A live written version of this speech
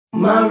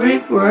My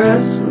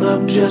regrets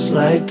look just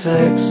like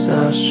texts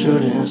I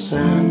shouldn't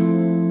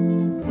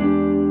send.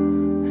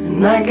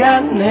 And I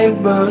got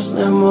neighbors,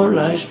 they're more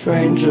like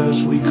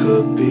strangers, we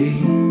could be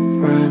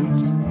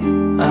friends.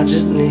 I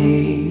just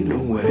need a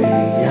way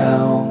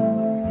out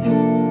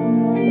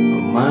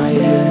of my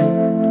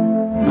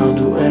head. I'll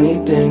do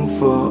anything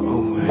for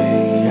a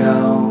way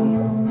out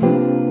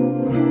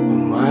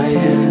of my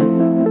head.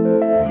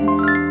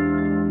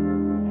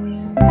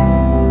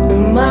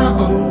 In my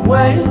own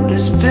way,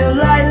 this feel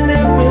like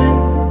living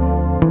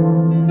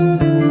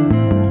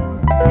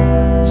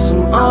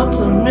some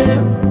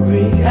alternate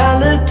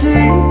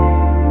reality.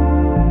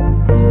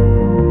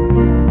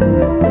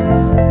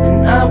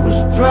 And I was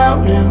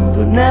drowning,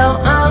 but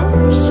now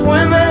I'm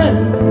swimming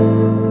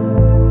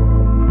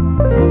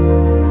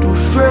through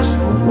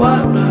stressful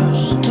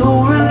waters to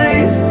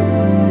relief.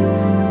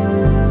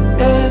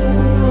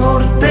 Yeah, all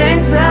the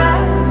things I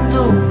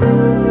do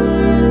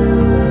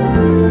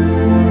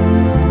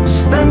to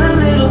spend a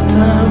little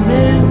time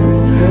in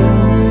hell.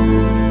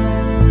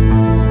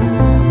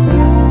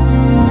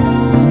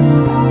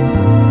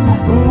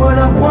 And what I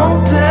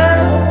won't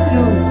tell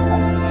you,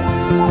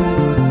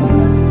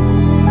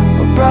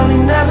 I'll probably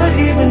never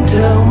even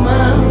tell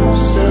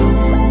myself.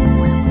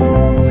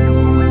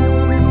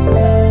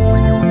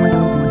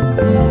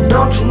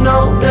 Don't you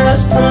know that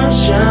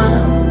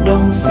sunshine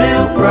don't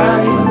feel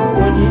right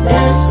when you're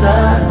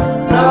inside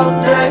all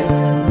day?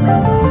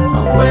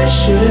 I wish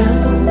it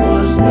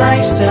was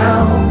nice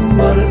out,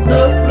 but it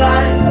looked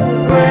like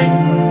rain.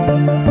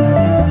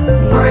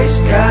 Gray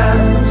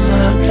skies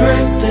are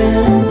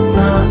drifting,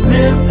 not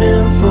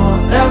living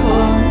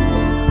forever.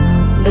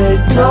 They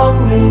told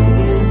me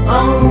it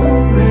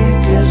only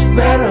gets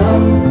better.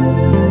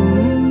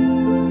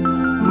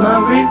 My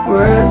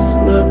regrets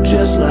look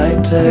just like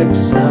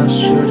texts I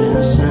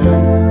shouldn't send.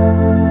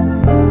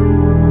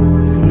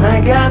 And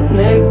I got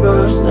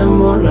neighbors, they're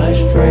more like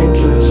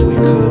strangers, we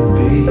could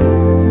be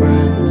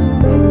friends.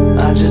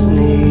 I just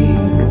need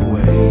a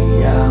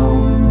way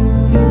out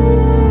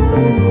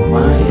of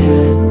my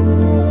head.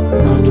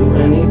 I'll do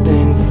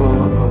anything for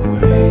a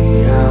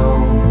way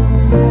out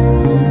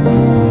of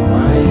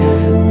my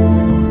head.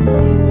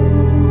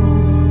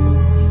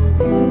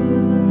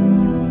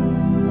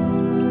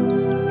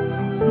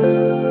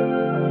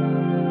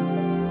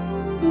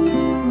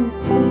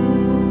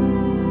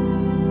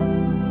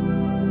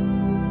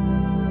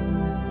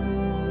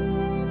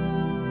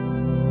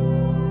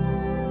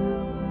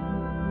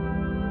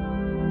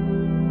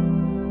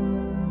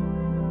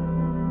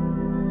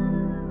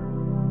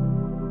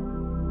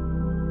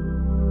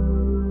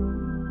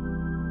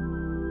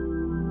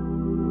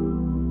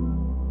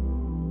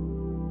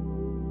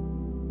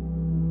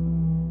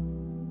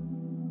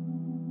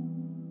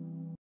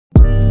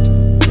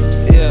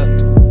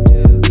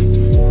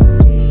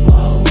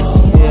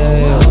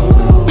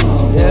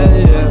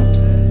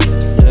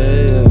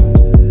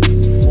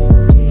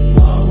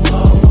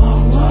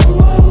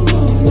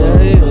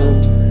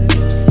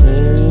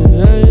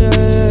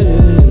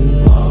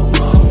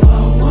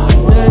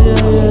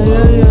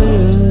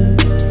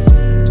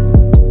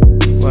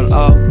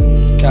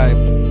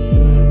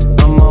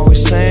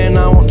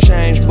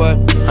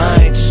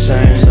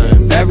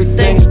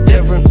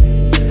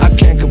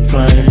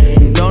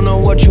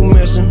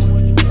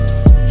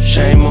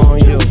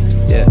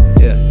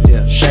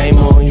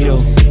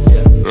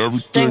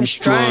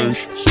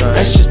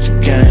 That's just a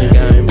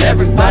game.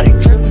 Everybody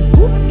tripping,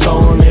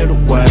 throwing it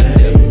away.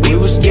 We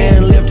was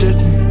getting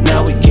lifted,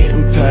 now we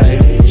getting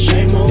paid.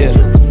 Shame on you.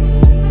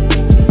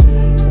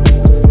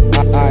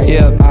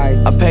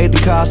 I paid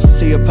the cost to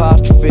see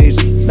apostrophes.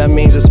 That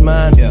means it's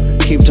mine.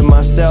 Keep to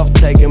myself,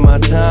 taking my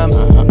time.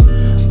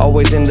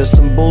 Always into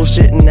some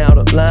bullshit and out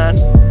of line.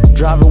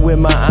 Driving with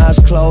my eyes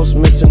closed,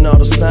 missing all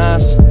the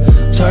signs.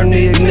 Turn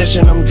the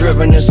ignition, I'm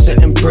driven and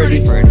sitting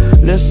pretty.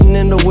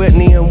 Listening to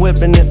Whitney and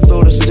whipping it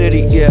through the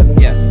city, yeah.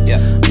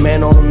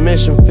 Man on a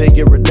mission,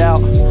 figure it out.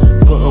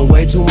 Putting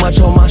way too much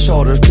on my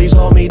shoulders, please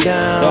hold me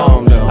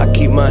down. I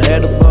keep my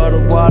head above the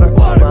water.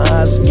 My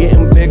eyes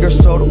getting bigger,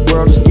 so the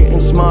world is getting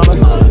smaller.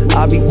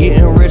 I be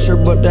getting richer,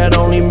 but that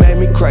only made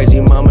me crazy.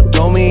 Mama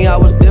told me I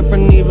was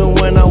different even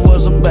when I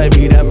was a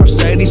baby. That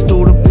Mercedes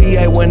through the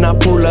PA when I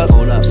pull up,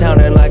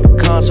 sounding like a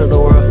concert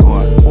or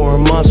a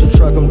monster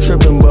truck. I'm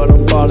tripping, but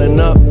I'm falling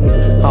up.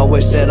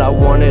 Always said I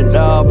want it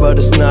all, but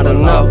it's not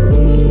enough.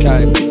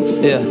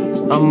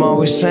 I'm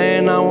always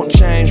saying I won't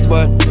change,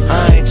 but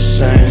I ain't the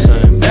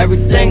same.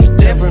 Everything's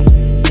different,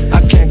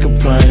 I can't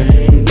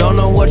complain. Don't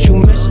know what you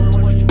missing.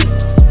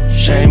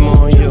 Shame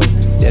on you.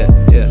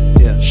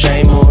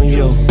 Shame on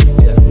you.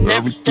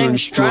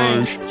 Everything's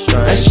strange.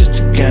 That's just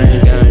a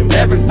game.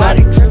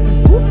 Everybody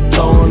tripping,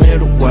 throwing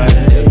it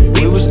away.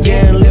 We was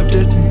getting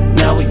lifted,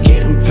 now we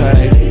getting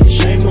paid.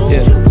 Shame on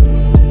you.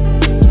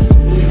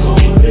 We've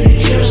only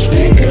just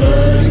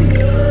begun.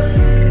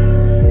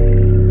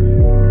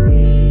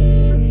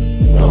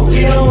 No,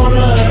 we don't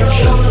wanna hurt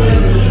your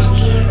feelings,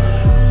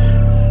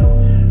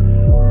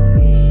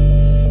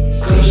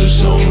 'cause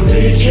it's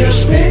only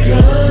just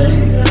begun.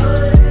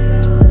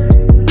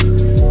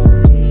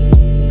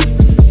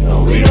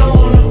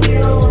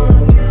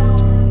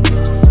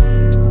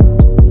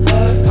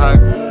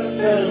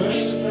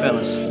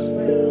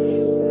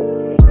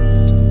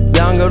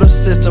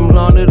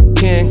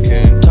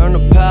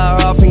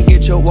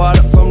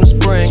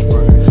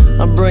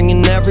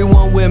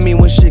 everyone with me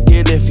when shit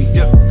get iffy.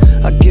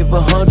 I give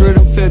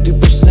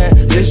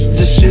 150%. This is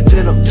the shit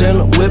that I'm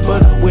dealing with,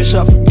 but I wish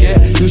I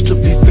forget. Used to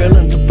be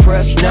feeling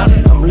depressed, now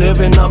that I'm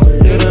living, I'm a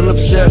little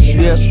obsessed,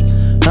 yes.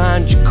 High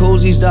in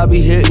jacuzzis, I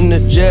be hitting the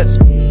jets.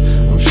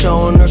 I'm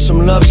showing her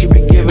some love, she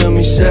be giving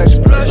me sex.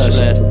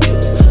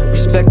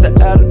 Respect the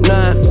out of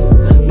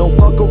 9. Don't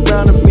fuck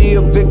around and be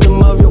a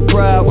victim of your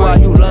pride. Why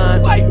you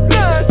lying?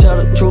 Tell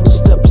the truth and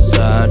step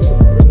aside.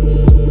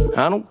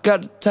 I don't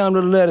got the time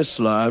to let it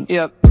slide.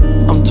 Yep,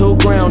 I'm too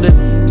grounded.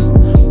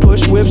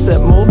 Push whips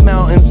that move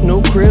mountains.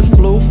 New cribs,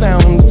 blue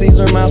fountains. These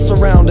are my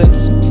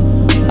surroundings.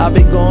 I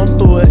be going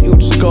through it, you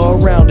just go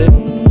around it.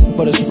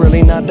 But it's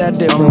really not that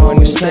different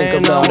when you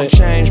think about it.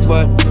 Change,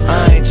 but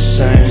I ain't the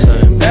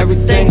same.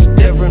 Everything's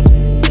different,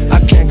 I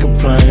can't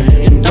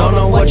complain. You don't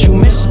know what you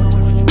missing.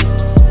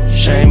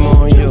 Shame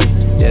on you,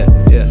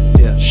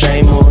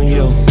 shame on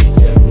you.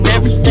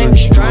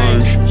 Everything's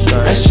strange,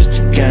 that's just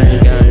a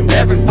game.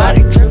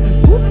 Everybody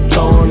tripping,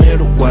 throwing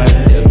it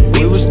away.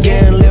 We was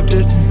getting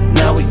lifted,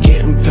 now we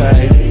getting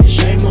paid.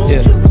 Shame on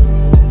you.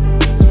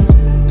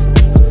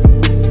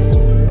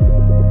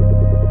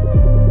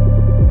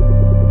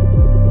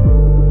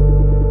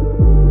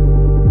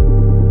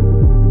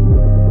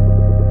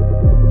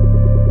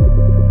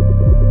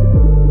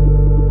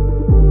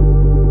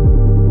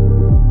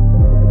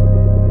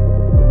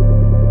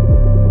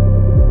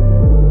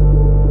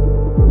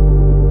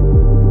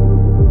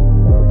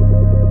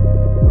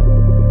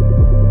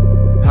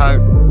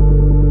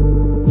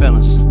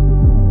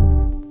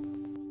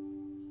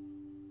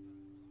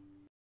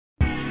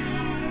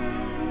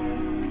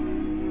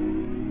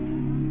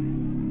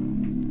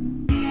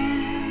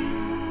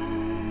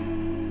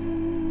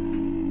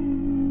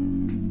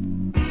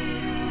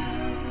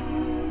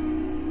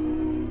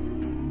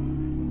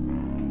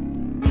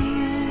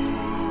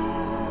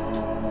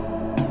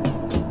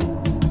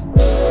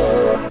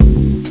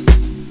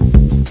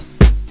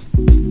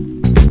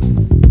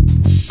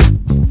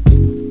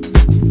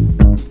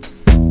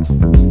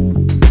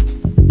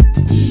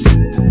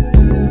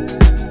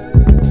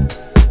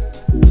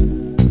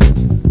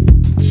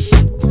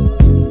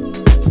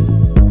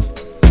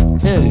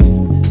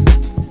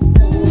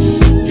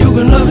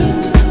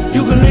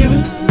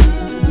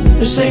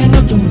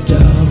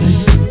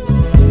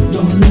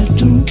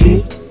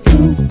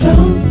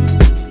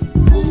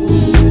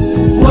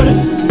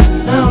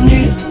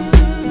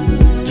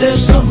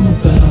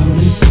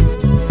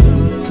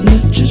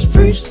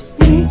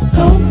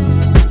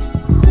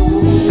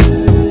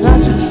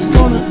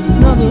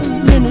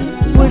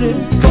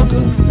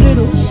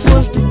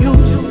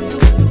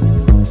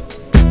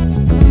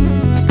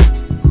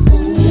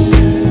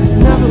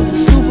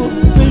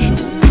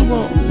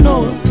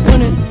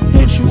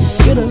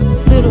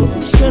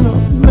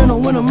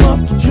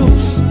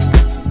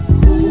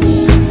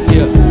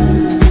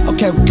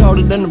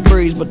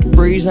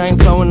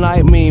 Ain't flowing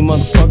like me,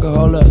 motherfucker,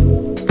 hold up.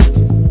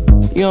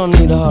 You don't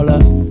need to hold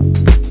up.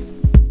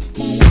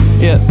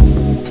 Yeah,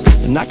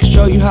 and I can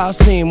show you how I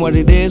seem, what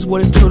it is,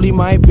 what it truly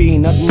might be.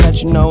 Nothing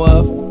that you know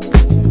of.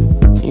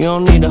 You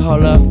don't need to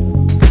hold up.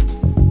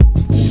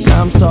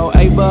 I'm so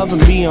above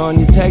and beyond.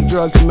 You take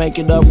drugs to make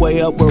it up,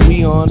 way up where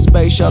we on.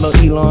 Space shuttle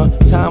Elon.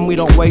 Time we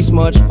don't waste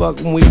much. Fuck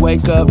when we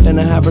wake up, then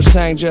I have her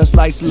sang just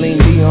like Celine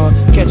Dion.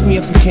 Catch me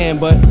if you can,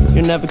 but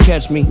you'll never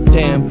catch me.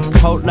 Damn,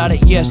 whole lot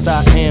of yes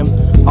I am.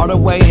 All the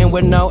way in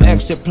with no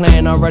exit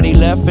plan. Already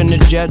left and the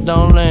jet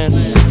don't land.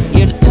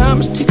 Yeah, the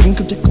time is ticking.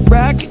 Come take a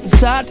ride, get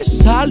inside. This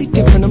is highly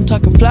different. I'm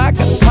talking fly,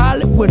 got a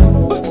pilot with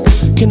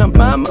him. Can I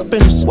mind my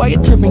business? Why you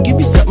tripping? Give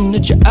you something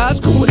that your eyes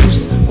can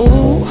witness.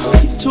 Ooh,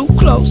 you too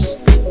close.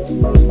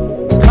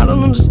 I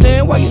don't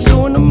understand why you're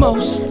doing the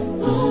most.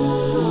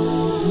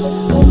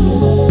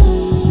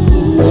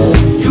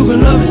 You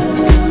can love it,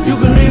 you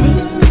can leave it.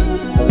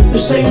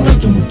 This ain't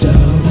nothing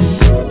without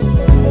it.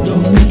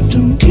 Don't let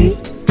them keep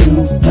you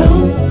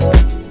down.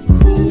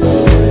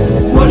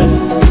 What if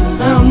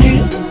I don't need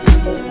it?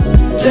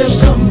 There's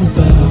something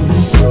about it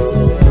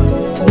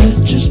that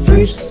just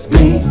freaks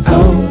me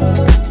out.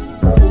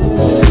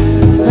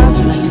 I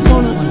just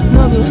want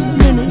another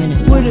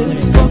minute with it.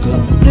 Fuck a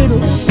little,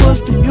 what's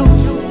the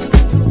use?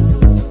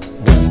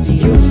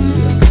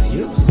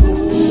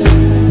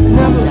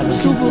 Never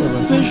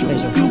superficial,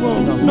 you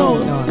won't know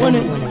it when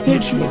it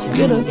hits you.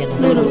 Get a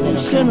little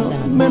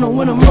sentimental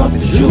when I'm off the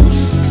juice.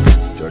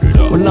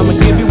 Well, I'ma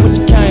give you what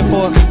you came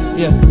for.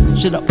 Yeah,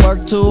 shit, I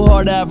work too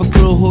hard to have a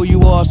clue who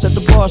you are. Set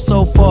the bar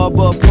so far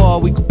above par.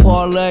 We could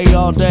parlay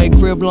all day,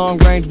 crib long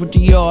range with the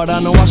yard. I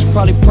know I should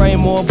probably pray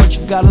more, but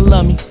you gotta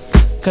love me.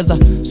 Cause I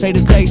say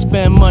that they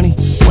spend money.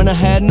 When I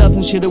had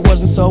nothing, shit, it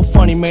wasn't so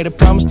funny. Made a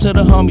promise to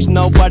the homies,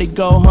 nobody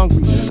go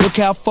hungry. Look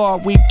how far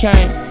we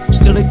came.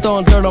 Still they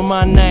throwing dirt on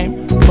my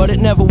name, but it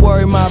never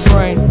worried my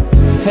brain.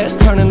 Heads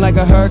turning like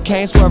a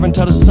hurricane, swerving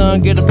till the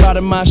sun get up out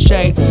of my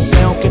shade.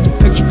 They don't get the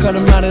picture, cut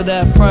them out of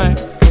that frame.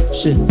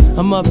 Shit,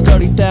 I'm up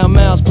 30,000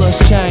 miles plus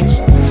change.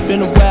 It's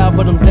been a while,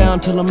 but I'm down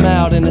till I'm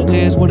out. And it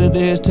is what it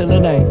is till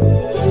it ain't.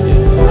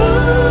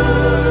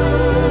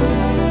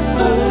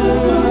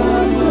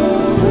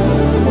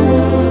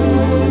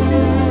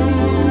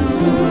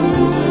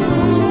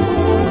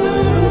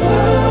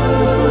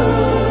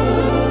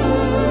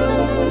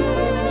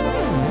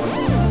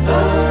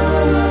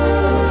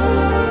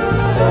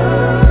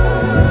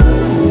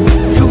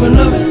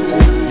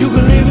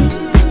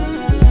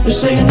 They're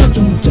saying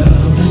nothing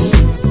without it.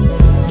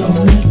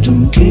 Don't let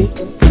them keep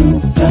you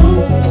down.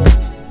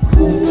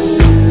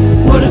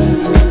 What if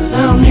I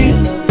don't need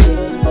it?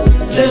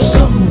 There's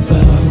something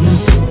about it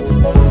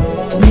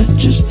that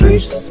just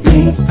freaks me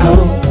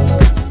out.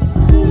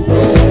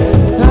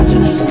 I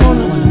just want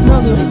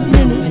another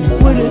minute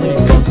with it.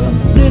 Fuck a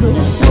little,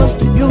 what's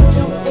the use?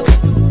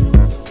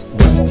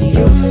 What's the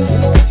use?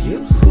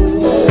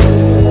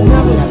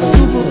 Never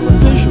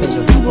superficial,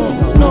 you won't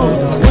know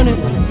when it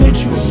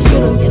hits you.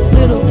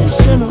 Get a little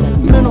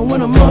sentimental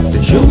when I'm off the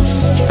juice.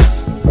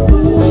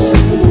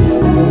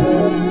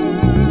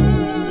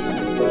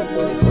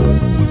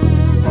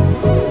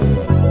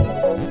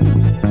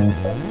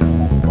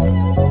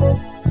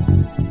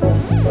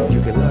 You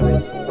can love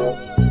it.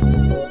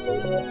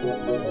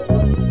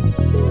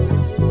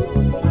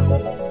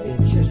 It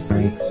just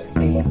freaks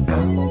me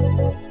out.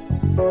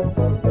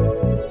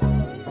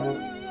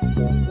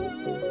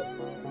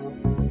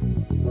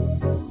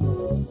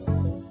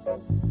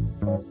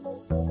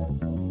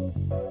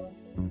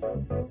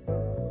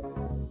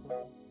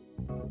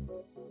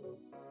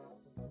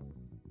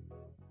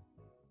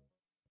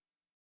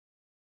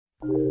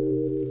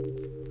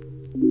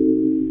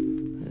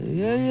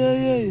 Yeah, yeah,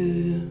 yeah, yeah,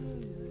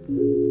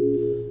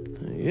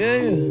 yeah,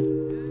 yeah,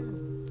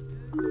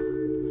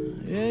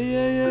 yeah,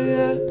 yeah, yeah,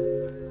 yeah.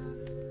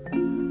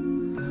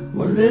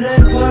 Well, it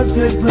ain't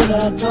perfect, but I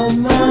don't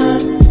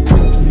mind,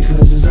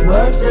 because it's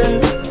worth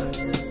it.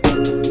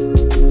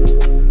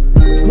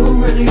 Who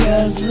really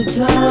has the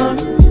time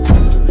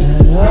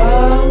at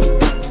all?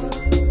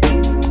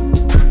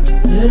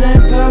 It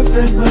ain't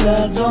perfect, but I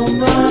don't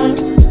mind,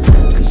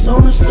 cause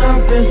on the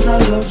surface I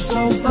look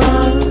so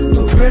fine,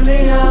 but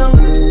really I'm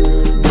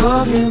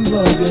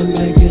bugging,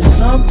 making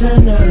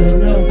something out of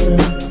nothing.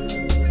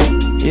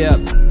 Yeah,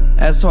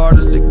 as hard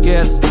as it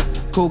gets,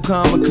 cool,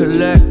 calm, and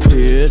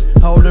collected.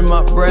 Holding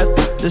my breath,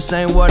 this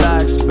ain't what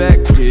I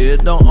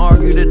expected. Don't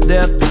argue to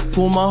death,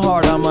 pull my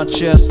heart out my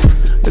chest.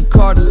 The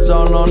card is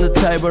all on the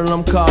table,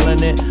 I'm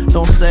calling it.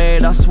 Don't say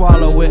it, I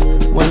swallow it.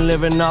 When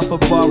living off of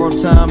borrowed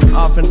time,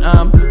 often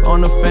I'm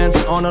on the fence,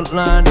 on the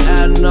line,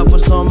 adding up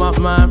what's on my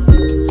mind.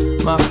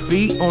 My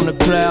feet on the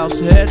clouds,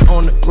 head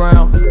on the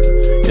ground.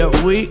 Yeah,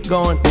 we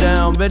going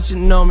down, bet you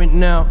know me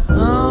now.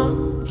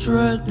 I'm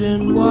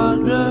treading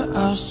water,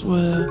 I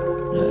swear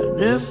that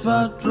if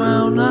I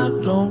drown, I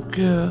don't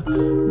care.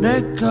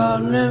 They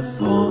calling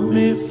for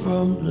me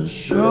from the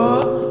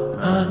shore,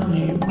 I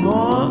need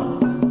more.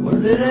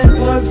 Well, it ain't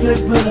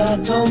perfect, but I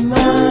don't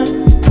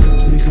mind,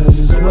 because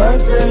it's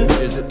worth it.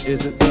 Is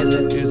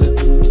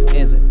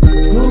it?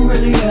 Who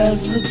really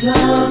has the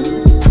time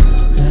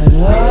at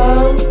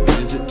all?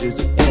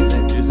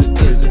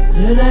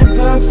 It ain't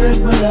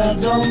perfect, but I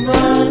don't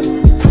mind,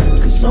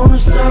 cause on the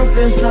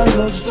surface I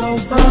look so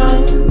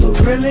fine, but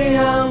really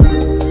I'm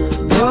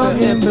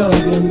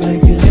bugging,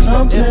 making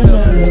something out of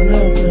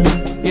nothing.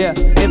 Yeah,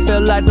 it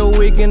feel like the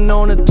weekend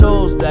on a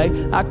Tuesday.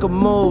 I could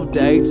move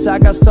dates, I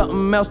got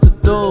something else to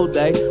do,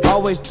 they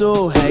always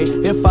do, hey,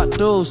 if I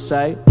do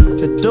say.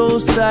 The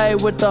dudes say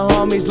with the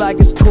homies like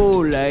it's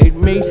Kool-Aid.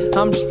 Me,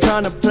 I'm just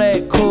trying to play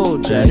it cool,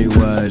 J.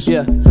 Anyways,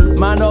 yeah,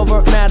 mind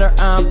over matter,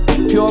 I'm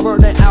purer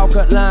than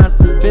alkaline.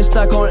 Been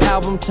stuck on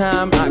album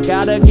time, I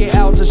gotta get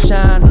out to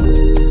shine.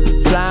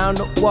 Fly on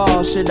the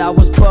wall, shit, I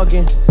was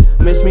bugging.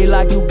 Miss me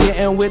like you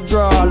getting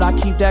withdrawal, I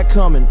keep that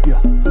coming, yeah.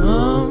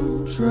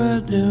 I'm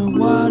treading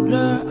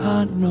water,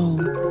 I know.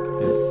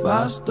 If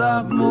I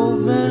stop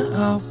moving,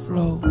 I'll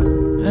float.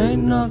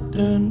 Ain't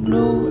nothing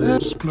new.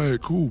 Just play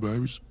it cool,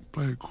 baby. Just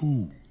play it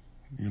cool.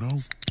 You know?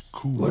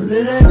 Cool. Well,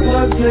 it ain't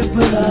perfect,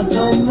 but I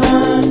don't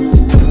mind,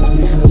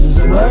 because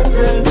it's worth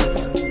it.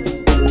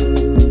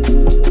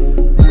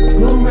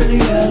 Who really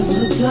has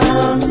the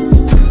time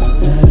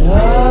at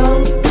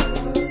all?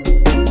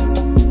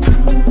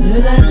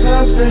 It ain't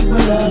perfect,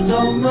 but I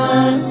don't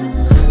mind,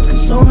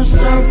 cause on the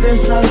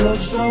surface I look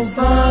so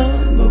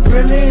fine, but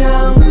really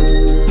I'm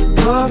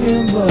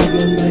bugging,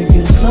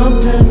 making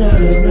something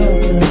out of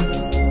nothing.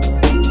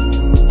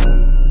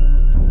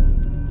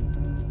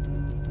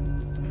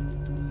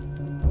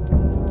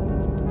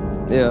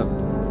 Yeah.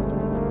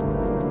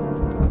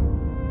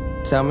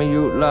 Tell me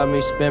you love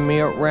me, spin me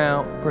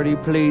around. Pretty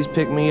please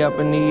pick me up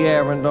in the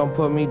air and don't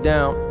put me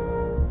down.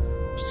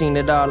 Seen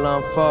it all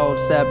unfold,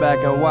 sat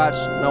back and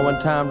watched, knowing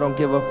time don't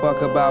give a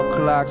fuck about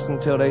clocks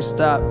until they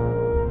stop.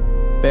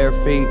 Bare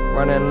feet,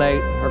 running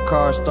late, her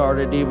car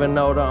started even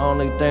though the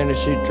only thing that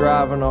she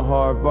driving a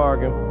hard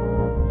bargain.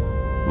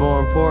 More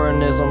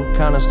important is I'm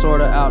kinda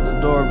sorta out the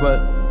door,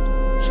 but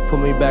she put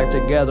me back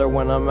together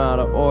when I'm out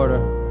of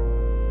order.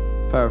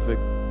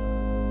 Perfect.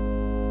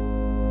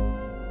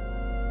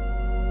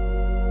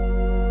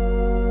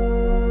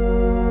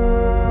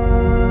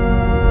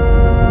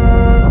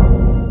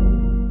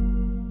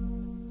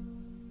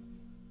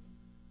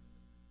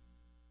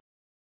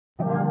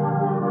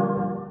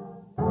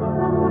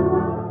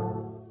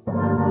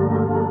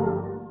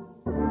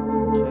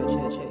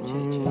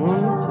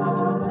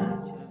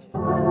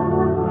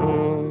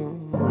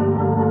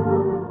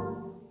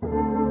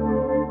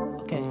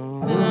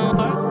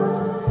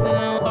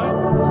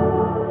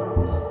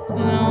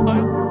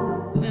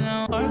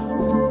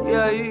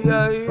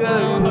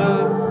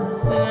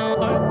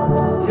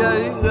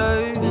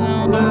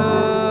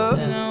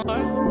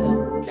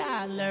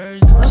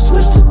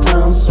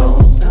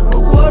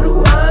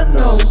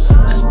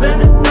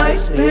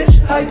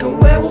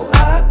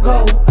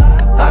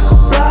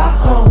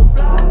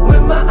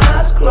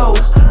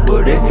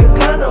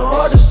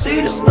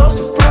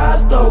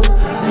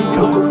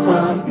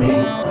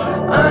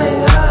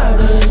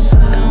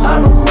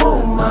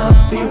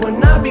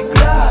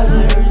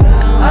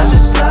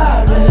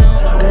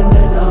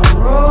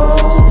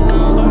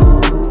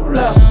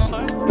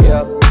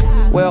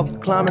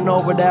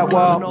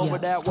 over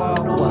that wall.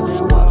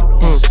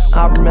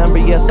 I remember,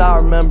 yes, I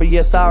remember,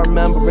 yes, I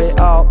remember it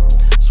all.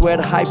 Swear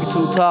the hype be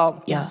too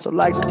tall, so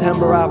like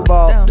September I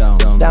fall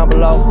down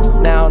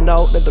below. Now I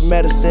know that the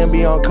medicine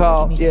be on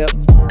call, yeah.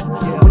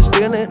 When you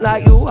feeling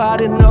like you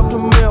hot enough to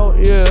melt,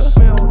 yeah.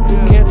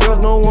 Can't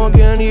trust no one,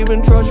 can't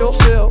even trust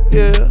yourself,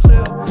 yeah.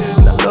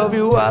 And I love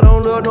you, I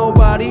don't love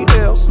nobody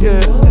else,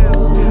 yeah.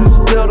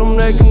 Tell them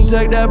they can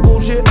take that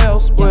bullshit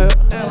elsewhere.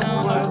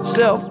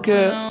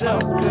 Self-care,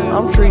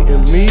 I'm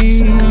treating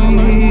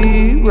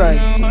me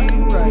right,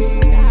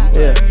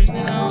 yeah.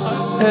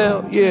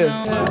 Hell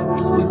yeah,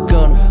 we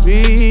gonna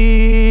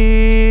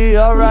be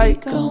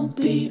alright. Gonna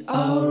be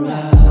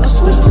alright. I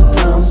switch the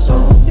time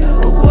zone,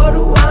 but what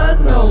do I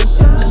know?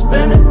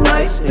 Spending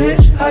nights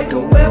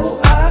hitchhiking, where will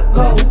I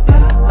go?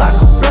 I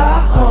could fly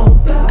home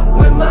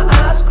with my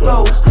eyes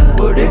closed,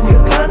 but it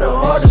get kinda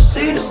hard to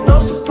see, there's no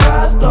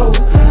surprise though.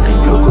 And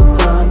you can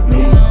find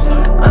me,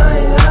 I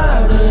ain't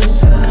hiding.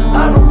 I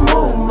don't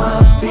move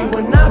my feet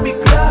when I be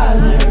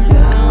gliding.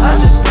 I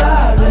just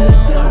slide in,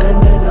 and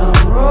then I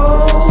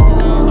roll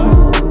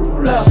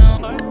up.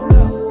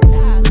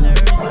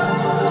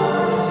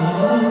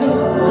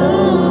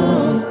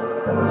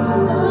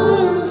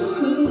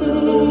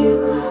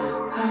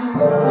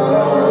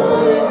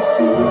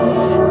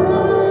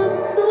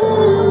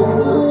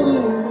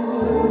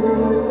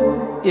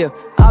 Yeah,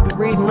 I be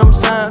reading them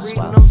signs.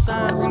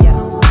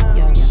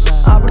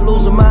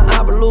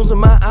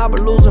 I be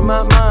losing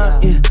my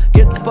mind. Yeah,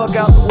 get the fuck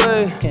out the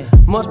way.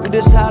 Must be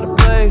this how to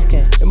play.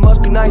 It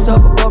must be nice up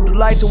above the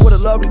lights and what a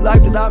lovely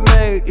life that I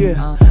made.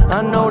 Yeah,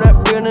 I know that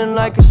feeling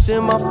like it's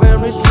in my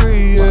family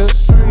tree. Yeah,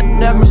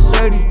 that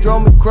Mercedes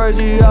drove me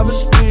crazy. I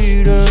was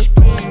speeding.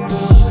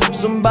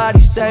 Somebody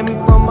save me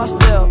from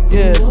myself.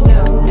 Yeah,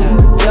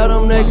 tell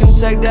them they can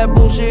take that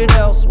bullshit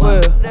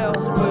elsewhere.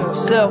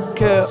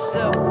 Self-care,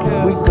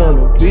 we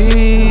gonna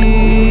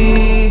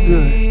be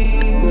good.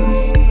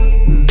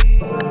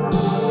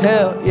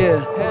 Hell yeah,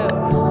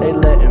 they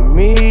letting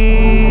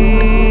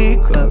me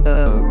go.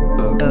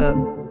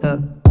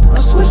 I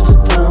switched the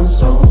time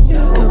zone,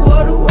 but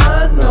what do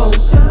I know?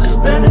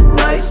 Spending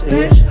nights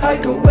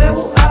hitchhiking, where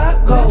will I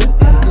go?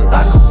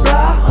 I could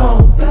fly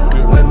home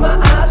with my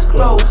eyes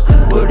closed,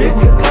 but it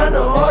get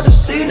kinda hard to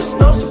see, there's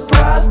no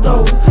surprise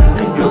though.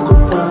 And you can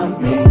find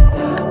me,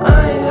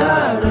 I ain't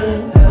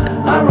hiding.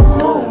 I don't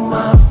move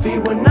my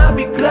feet when I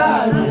be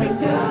gliding.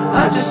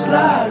 I just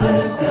slide in,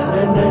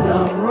 and then I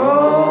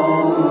roll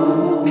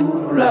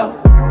out.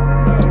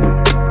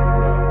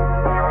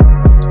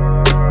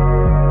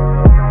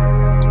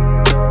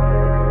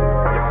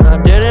 I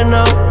didn't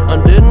know, I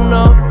didn't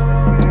know.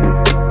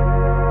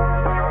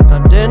 I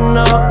didn't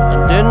know,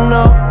 I didn't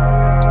know.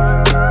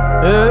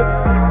 Yeah.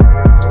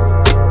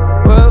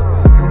 Well,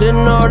 I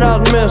didn't know what I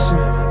was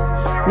missing.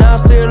 Now I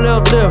see a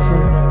little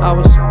different. I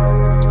was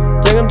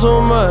taking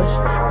too much,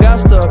 got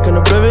stuck in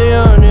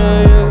oblivion,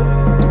 yeah, yeah.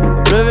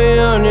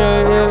 Oblivion, yeah,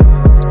 yeah.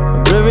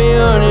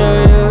 Oblivion, yeah,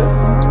 yeah.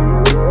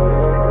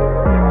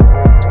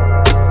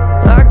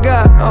 I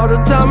got all the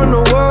time in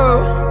the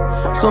world,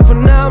 so for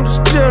now I'm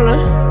just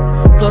chilling.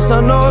 Plus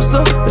I know it's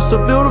a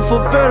beautiful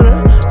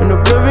feeling. In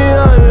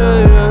oblivion, yeah,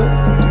 yeah.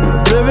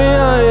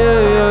 Oblivion,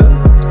 yeah, yeah.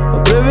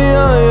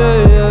 Oblivion, yeah,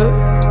 yeah.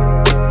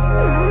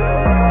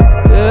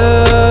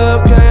 Yeah,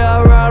 okay, I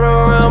ride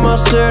around my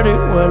city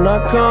when I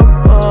come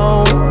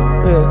home,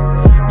 yeah.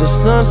 The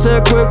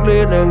sunset quickly,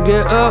 then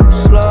get up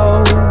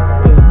slow,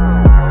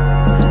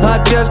 yeah. I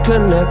just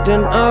connect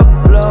and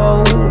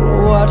upload.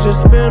 Watch it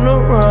spin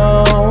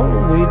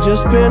around, we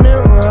just spin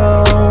it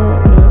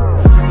round, yeah.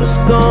 Let's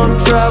go and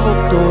travel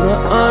through the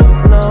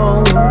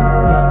unknown,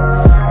 yeah.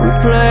 We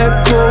play it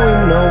cool, we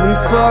know we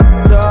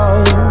fucked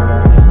up,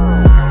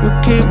 yeah. You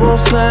keep on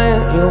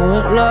saying you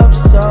in love,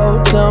 so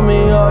tell me,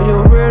 are you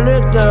really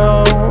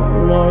down?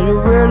 Are you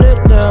really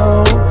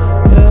down?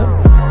 Yeah.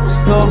 Let's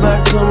go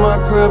back to my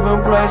crib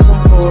and play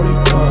some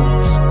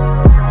 45s.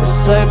 It's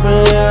safe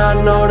in here, I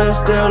know there's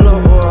still a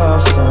war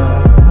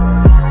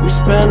outside. We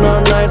spend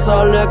our nights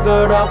all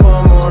liquored up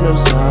on morning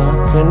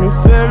side. Can you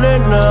feel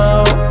it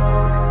now?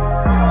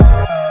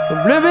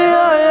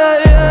 Oblivion,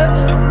 yeah, yeah.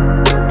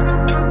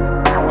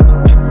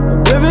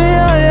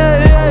 Oblivion, yeah,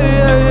 yeah,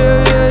 yeah,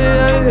 yeah,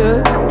 yeah, yeah.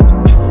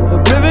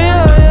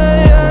 Oblivion, yeah,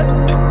 yeah.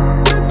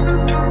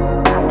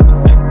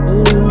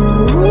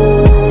 Ooh.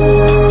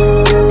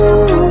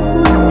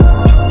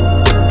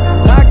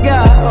 I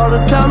got all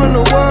the time in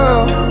the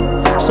world,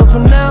 so for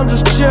now I'm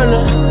just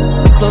chillin'.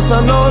 Plus I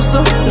know it's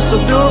a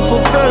beautiful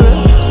feeling.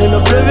 In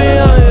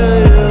oblivion, yeah,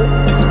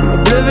 yeah.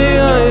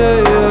 Oblivion, yeah,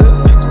 yeah.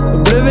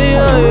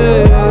 Oblivion, yeah,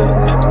 yeah.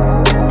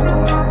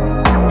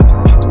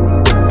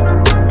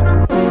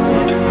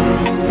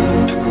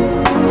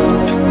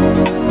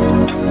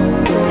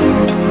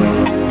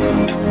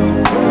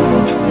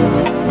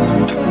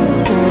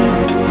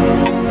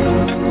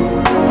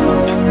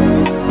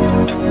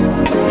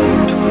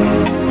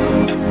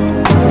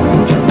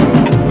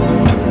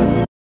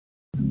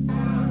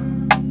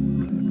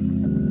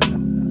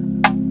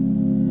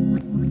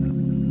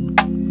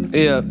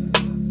 Yeah.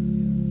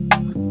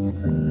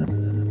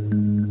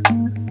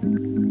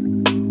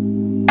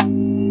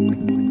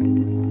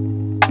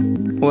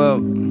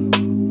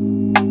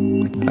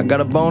 I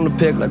got a bone to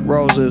pick like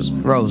roses.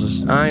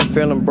 I ain't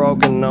feeling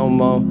broken no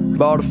more.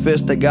 Bought a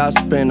fist that got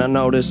spin, I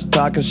noticed.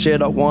 Talking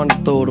shit, I wonder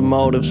through the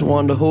motives.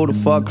 Wonder who the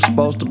fuck I'm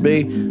supposed to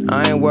be.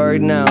 I ain't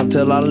worried now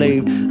until I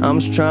leave. I'm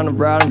just trying to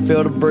ride and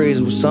feel the breeze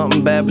with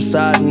something bad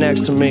beside and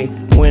next to me.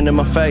 Wind in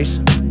my face.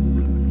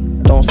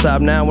 Don't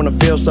stop now when I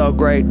feel so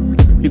great.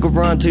 You can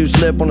run till you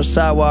slip on the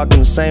sidewalk,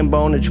 and the same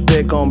bone that you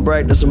pick on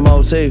break. That's a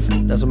motif.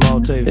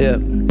 Yeah.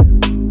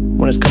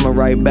 When it's coming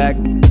right back,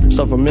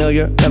 so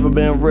familiar, never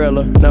been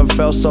realer. Never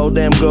felt so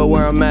damn good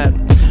where I'm at.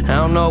 I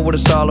don't know what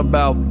it's all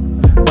about.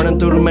 Running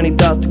through too many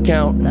thoughts to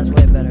count. That's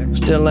way better.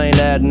 Still ain't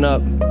adding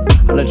up.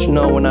 I'll let you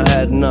know when I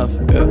had enough.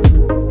 Yeah.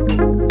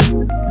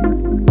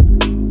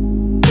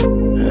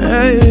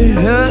 Hey,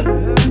 yeah.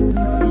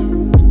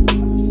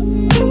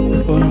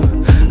 Well,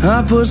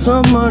 I put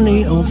some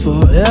money on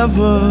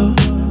forever,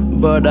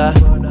 but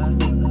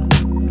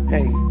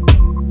hey,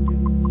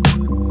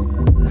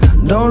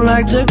 don't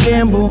like to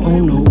gamble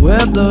on the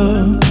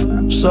weather,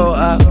 so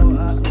I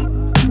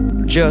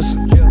just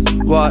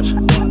watch.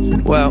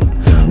 Well,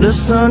 the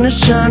sun is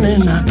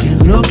shining, I can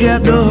look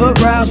at the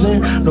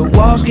horizon. The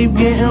walls keep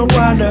getting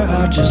wider,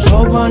 I just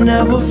hope I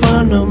never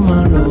find them,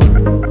 I know.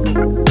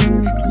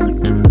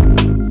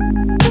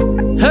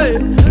 Hey!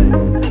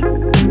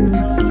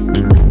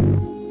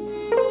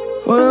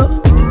 Well,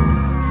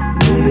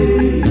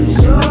 these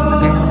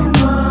are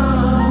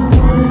my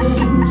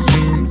wings.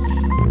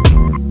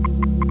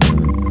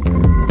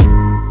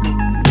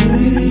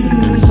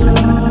 These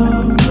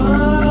are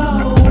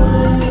my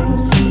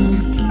wings.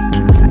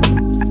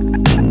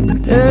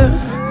 Yeah.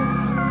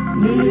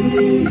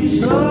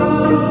 These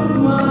are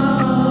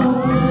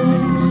my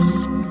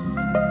wings.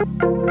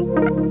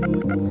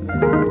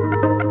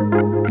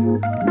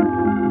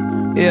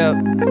 Yeah.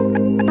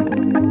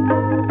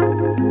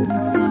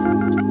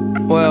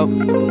 Well,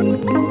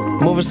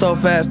 moving so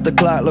fast the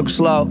clock looks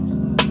slow.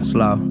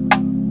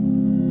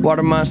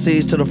 Water my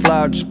seeds till the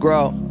flower just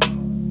grow.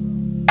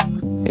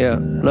 Yeah,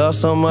 love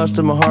so much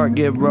that my heart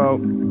get broke.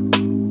 I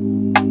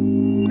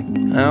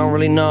don't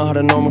really know how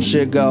the normal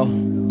shit go,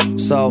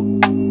 so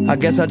I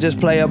guess I just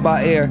play it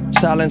by ear.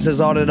 Silence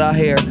is all that I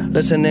hear.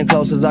 Listening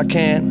close as I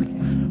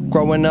can.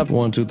 Growing up,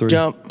 1, 2, 3,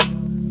 jump.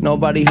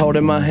 Nobody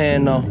holding my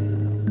hand, no.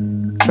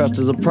 Trust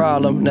is a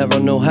problem, never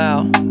knew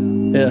how.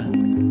 Yeah.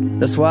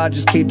 That's why I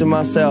just keep to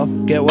myself,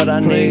 get what I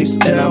need,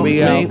 and I'll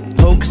be out.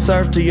 Who can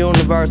search the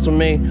universe with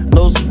me?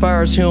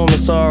 Lucifer is human,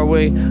 so are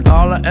we.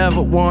 All I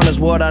ever want is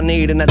what I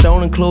need, and that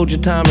don't include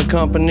your time and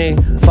company.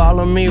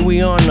 Follow me,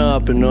 we on the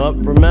up and up.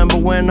 Remember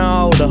when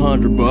I owed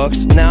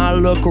 $100? Now I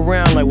look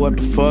around like, what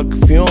the fuck?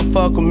 If you don't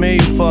fuck with me,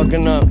 you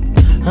fucking up.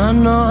 I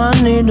know I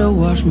need to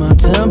watch my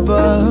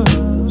temper,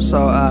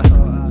 so I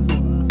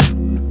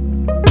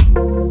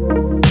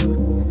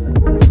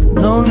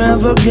don't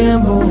ever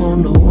gamble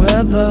on the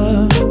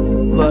weather,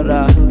 but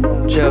I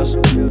just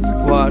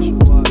watch.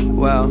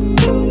 Wow,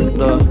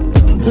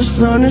 the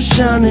sun is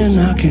shining,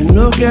 I can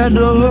look at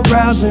the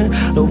horizon.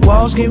 The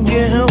walls keep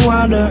getting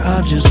wider,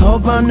 I just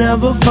hope I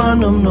never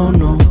find them, no,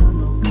 no.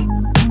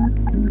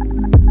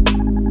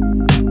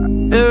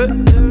 Yeah.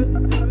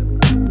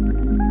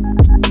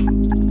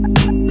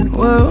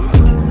 Well,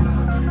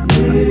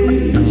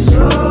 these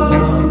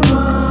are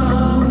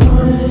my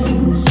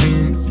wings.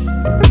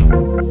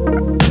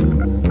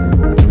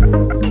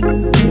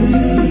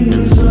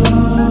 These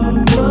are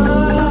my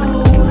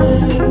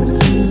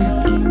wings.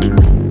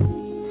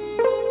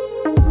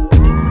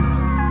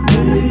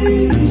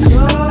 These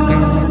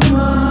are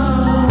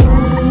my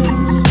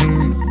wings.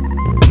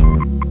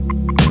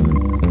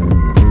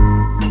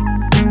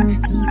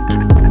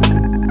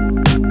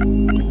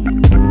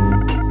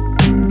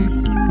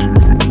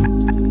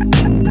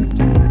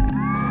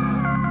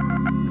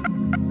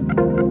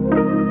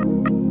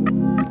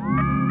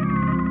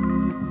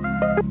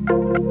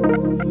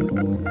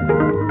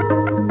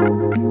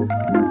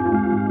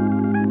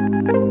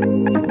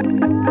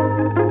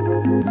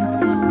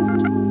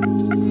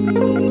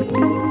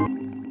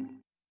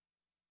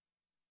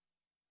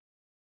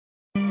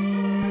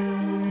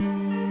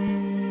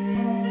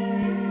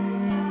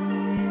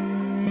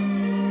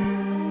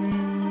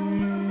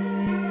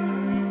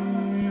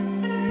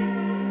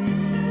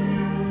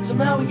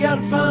 Somehow we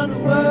gotta find a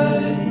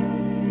way,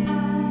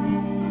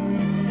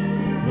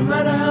 no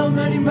matter how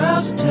many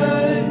miles it takes.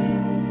 I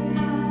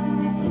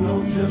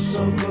know it feels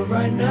so good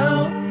right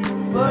now,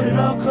 but it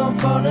all come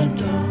falling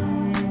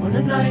down when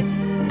the night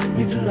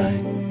meet the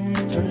light,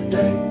 turn the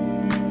day.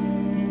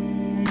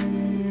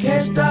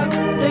 Can't stop,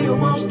 then you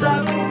won't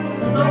stop.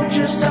 I know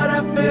just how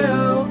that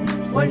feel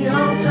when you're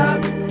on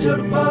top till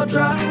the ball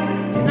drop.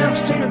 You never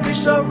seen it be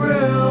so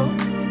real.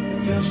 It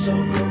feels so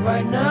good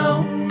right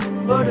now,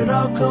 but it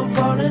all come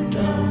falling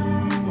down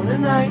when the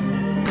night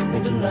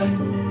meet the light,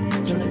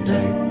 turn the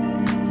day.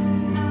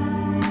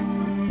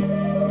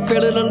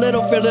 Feel it a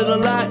little, feel it a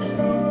lot.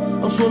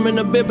 I'm swimming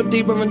a bit but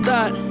deeper in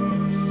thought,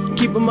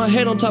 keeping my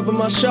head on top of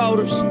my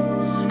shoulders.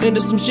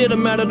 Into some shit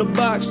I'm out of the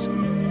box.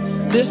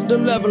 This the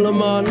level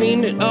I'm on,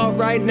 need it all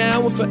right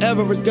now and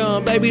forever is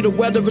gone. Baby, the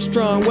weather is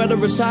strong,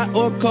 whether it's hot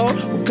or cold,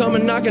 we're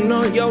coming knocking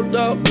on your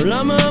door. Well,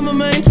 I'ma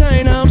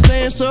maintain, I'm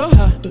staying so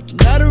high. Put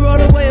the ladder all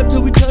the way up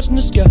till we touching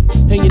the sky.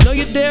 And you know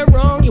you're dead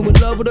wrong, you in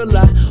love with a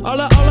lie. All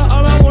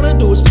I wanna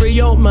do is free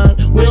your mind.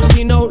 We don't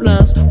see no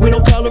lines, we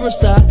don't color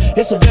inside.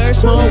 It's a very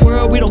small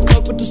world, we don't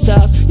fuck with the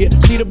size. Yeah,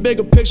 see the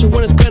bigger picture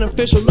when it's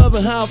beneficial.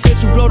 Loving how it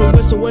fits you, blow the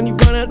whistle when you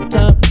run out of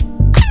time.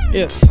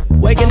 Yeah,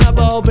 waking up,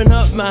 I open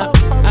up my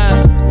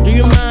eyes. Do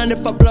you mind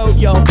if I blow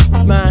your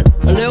mind?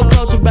 A little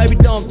closer, baby,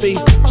 don't be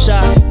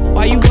shy.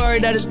 Why you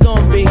worried that it's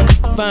gonna be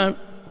fine?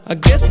 I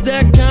guess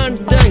that kind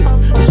of day,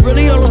 that's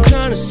really all I'm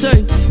trying to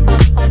say.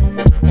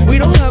 We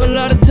don't have a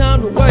lot of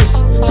time to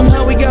waste.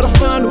 Somehow we gotta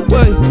find a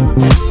way.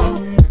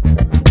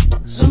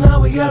 Somehow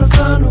we gotta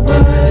find a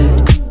way.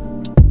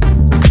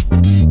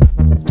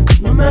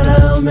 No matter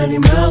how many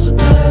miles it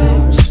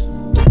takes.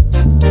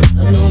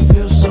 I know it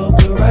feels so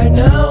good right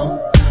now,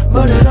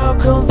 but it all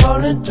come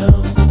falling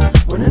down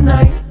when the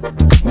night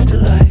meet the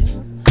light,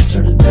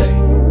 turn the day.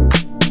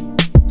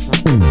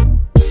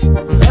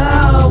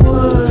 I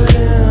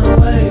wouldn't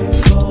wait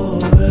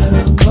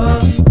forever,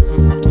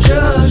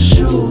 just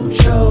shoot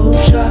your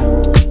shot.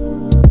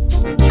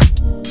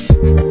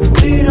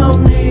 We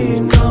don't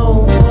need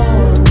no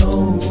more, no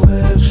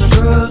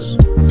extras.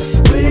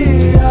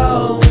 We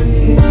all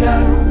we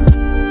got.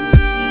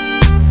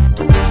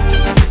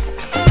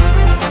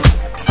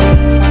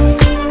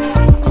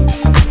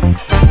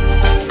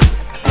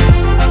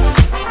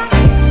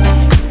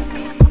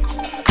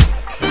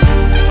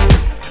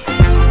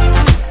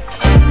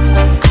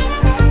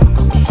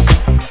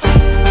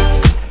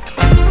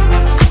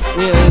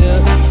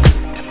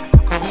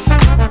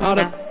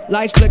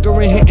 Lights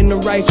flickering, hitting the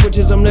right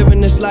switches. I'm living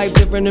this life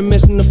different and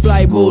missing the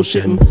flight,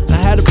 bullshitting. I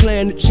had a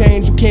plan to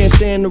change, you can't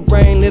stand the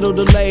rain. Little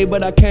delay,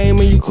 but I came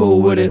and you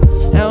cool with it.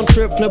 I don't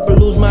trip, flip, or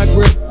lose my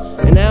grip.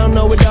 And I don't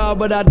know it all,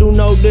 but I do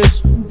know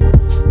this.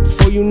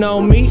 Before you know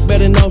me,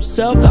 better know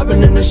self. I've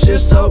been in this shit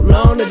so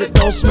long that it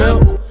don't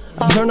smell.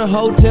 I turn a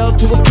hotel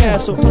to a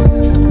castle,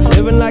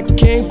 living like a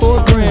king for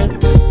a grand.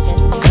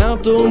 I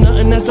don't do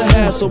nothing that's a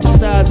hassle.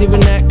 Besides, even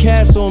that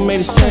castle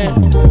made of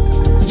sand.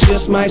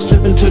 Just might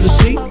slip into the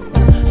sea.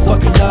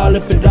 Fuck it all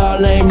if it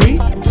all ain't me.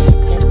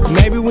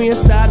 Maybe we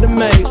inside the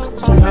maze.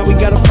 Somehow we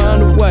gotta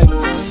find a way.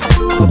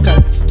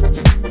 Okay.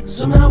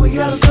 Somehow we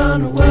gotta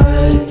find a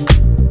way.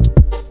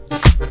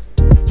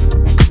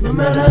 No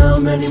matter how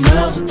many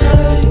miles it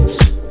takes.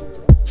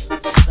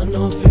 I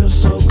know it feels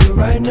so good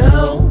right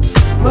now,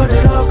 but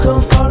it all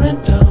come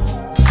falling down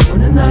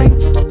when the night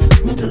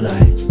meet the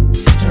light,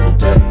 turn the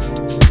day.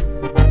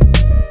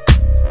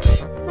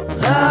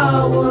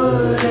 I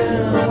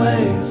wouldn't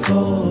wait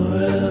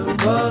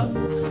forever,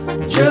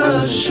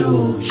 just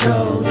shoot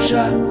your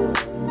shot.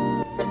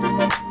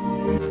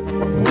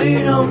 We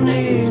don't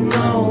need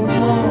no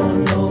more,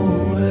 no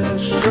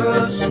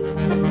extras.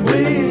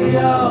 We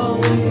all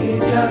we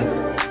got.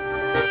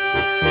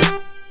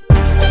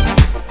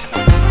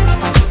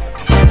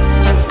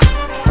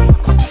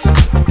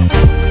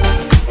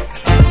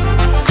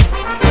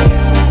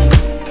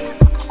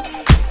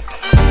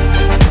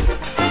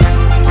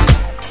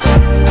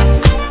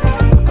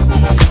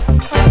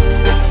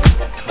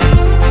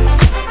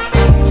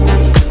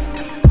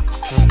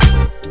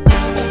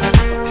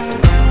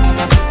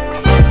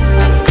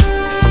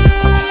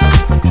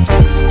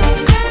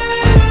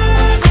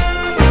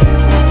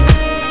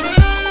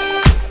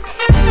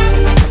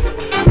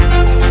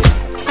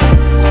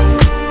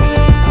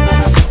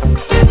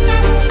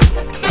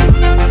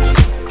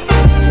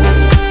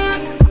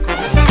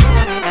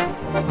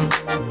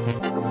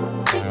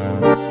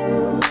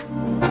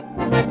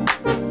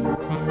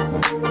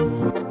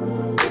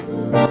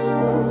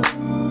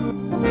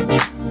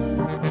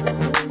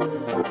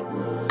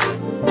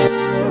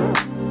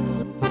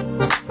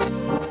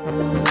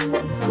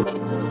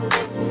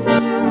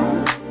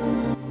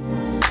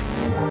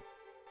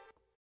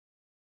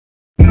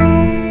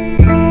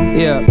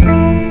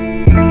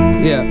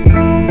 Yeah,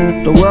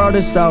 the world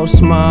is so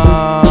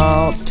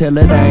small till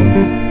it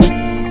ain't.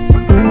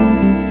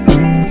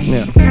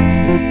 Yeah,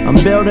 I'm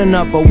building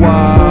up a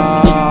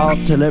wall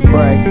till it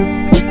break.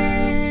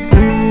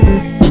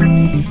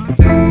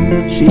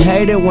 She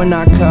hate it when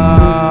I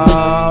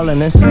call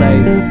and it's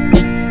late.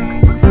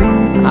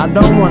 I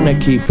don't wanna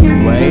keep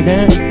you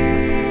waiting.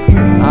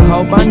 I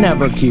hope I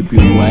never keep you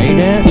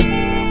waiting.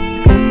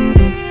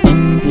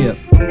 Yeah,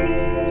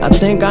 I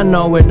think I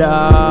know it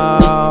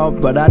all,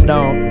 but I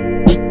don't.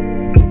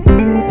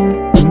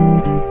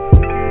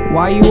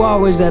 Why you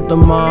always at the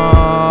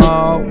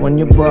mall when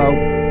you're broke?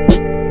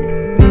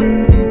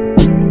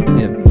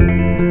 Yeah,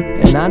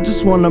 and I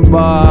just wanna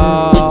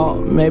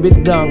ball, maybe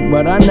dunk,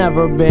 but I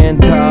never been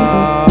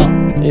tall.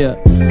 Yeah,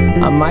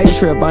 I might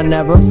trip, I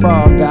never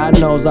fall, God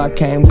knows I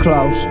came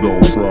close.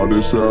 Don't try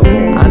this at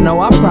home. I know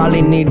I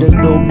probably need to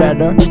do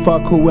better.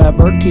 Fuck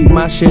whoever, keep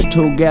my shit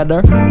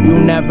together. You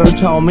never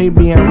told me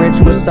being rich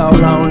was so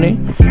lonely.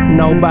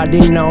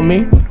 Nobody know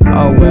me,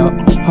 oh well.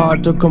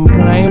 Hard to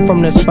complain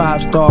from this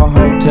 5-star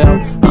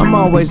hotel. I'm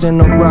always in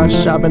a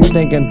rush, I've been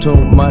thinking too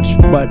much.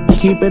 But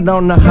keep it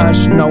on the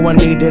hush, no one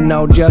need to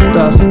know, just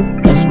us.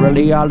 That's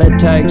really all it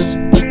takes.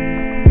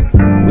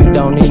 We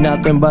don't need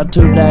nothing but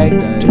today,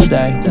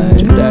 today,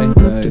 today,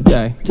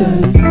 today.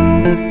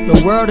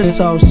 The world is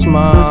so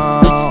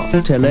small,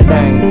 till it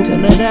ain't,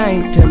 till it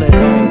ain't, till it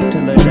ain't,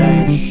 till it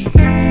ain't.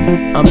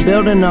 I'm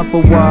building up a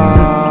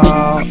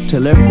wall,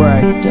 till it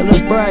break, till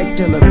it break,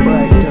 till it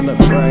break, till it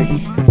break.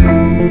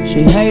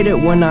 She hate it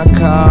when I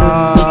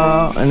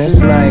call, and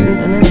it's late,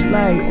 and it's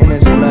late, and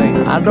it's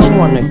late. I don't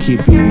wanna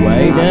keep you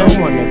waiting, I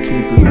don't wanna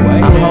keep you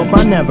waiting. I hope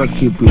I never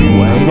keep you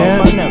waiting, I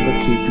hope I never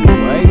keep you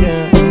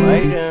waiting, waiting,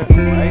 waiting,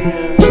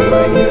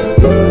 waiting.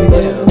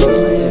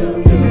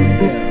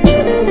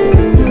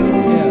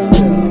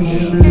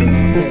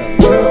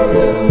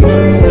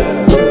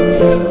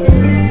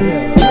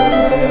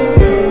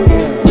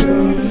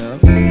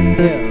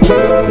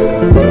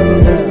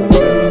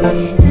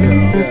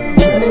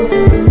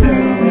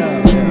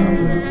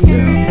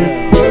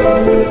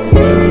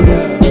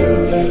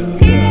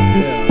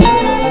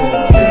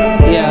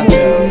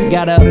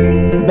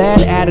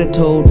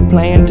 Attitude,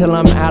 playing till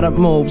I'm out of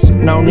moves.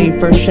 No need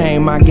for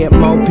shame, I get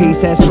more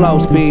peace at slow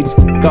speeds.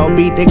 Go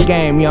beat the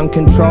game, young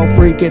control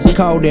freak, it's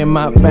cold in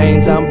my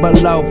veins. I'm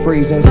below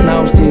freezing,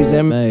 snow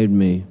season made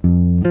me.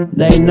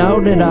 They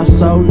know that I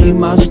so need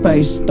my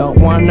space. Don't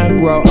wanna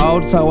grow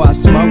old, so I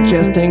smoke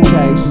just in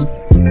case.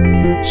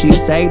 She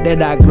say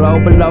that I glow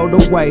below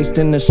the waist,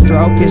 and the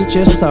stroke is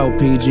just so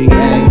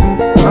PGA.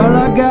 All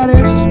I got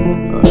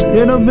is a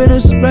little bit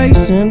of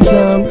space and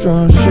time,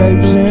 drawing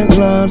shapes and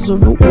lines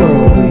of a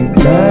world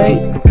we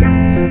made.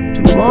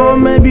 Tomorrow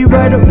may be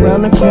right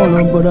around the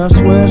corner, but I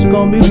swear it's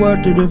gonna be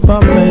worth it if I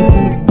make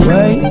it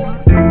wait.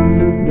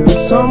 There's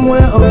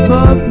somewhere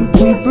above, you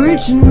keep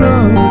reaching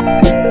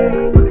up.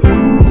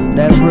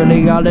 That's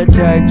really all it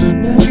takes.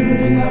 That's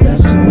really all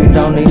it takes. We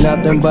don't need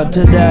nothing but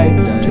today,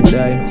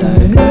 today,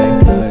 today,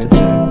 today,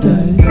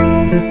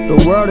 today.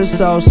 The world is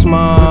so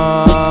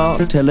small,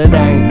 till it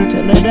ain't,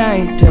 till it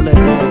ain't, till it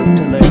ain't,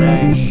 till it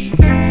ain't.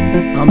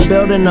 I'm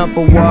building up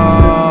a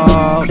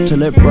wall,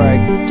 till it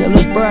break, till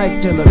it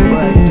break, till it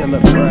break, till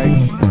it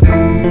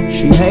break.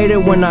 She hate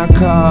it when I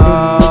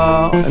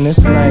call, and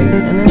it's late,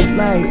 and it's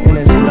late, and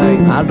it's late.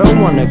 I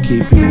don't wanna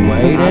keep you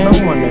waiting, I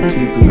don't wanna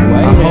keep you waiting.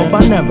 I hope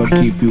I never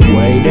keep you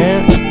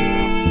waiting.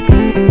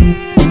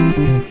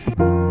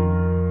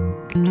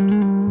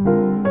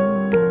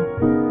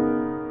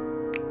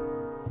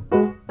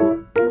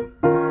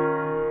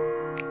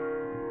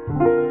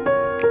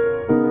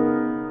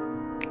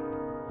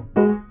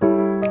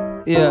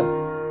 Yeah,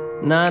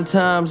 9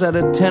 times out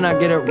of 10 I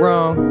get it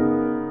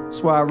wrong.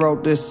 That's why I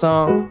wrote this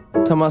song.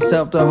 Tell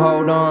myself to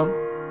hold on.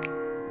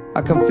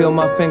 I can feel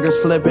my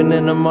fingers slipping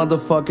in a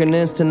motherfucking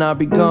instant, I'll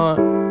be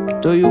gone.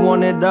 Do you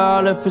want it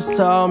all if it's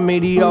all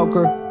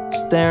mediocre?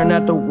 Staring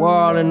at the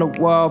wall and the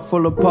wall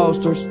full of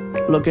posters.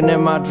 Looking at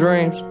my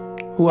dreams,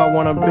 who I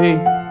wanna be.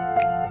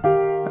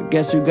 I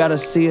guess you gotta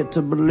see it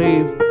to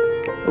believe.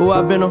 Ooh,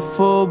 I've been a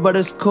fool, but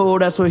it's cool,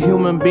 that's what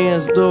human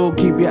beings do.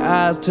 Keep your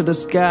eyes to the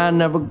sky,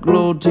 never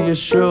glued to your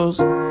shoes.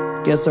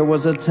 Guess there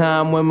was a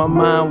time when my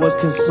mind was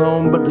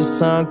consumed, but the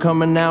sun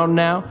coming out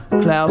now,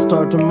 clouds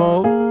start to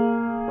move.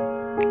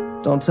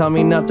 Don't tell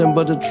me nothing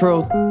but the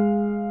truth.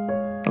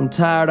 I'm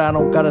tired, I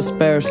don't got a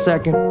spare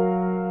second.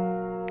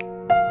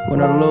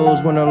 Win or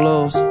lose, win or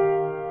lose.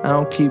 I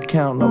don't keep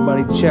count,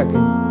 nobody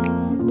checking.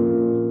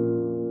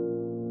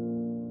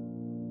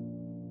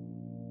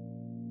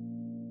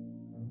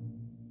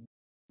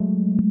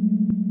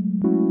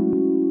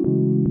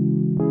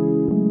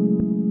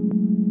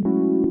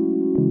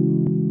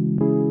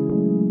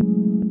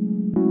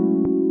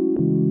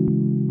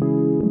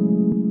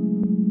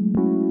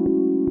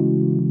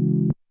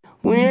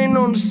 We ain't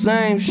on the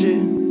same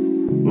shit,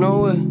 no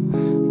way.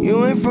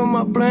 You ain't from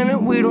my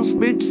planet, we don't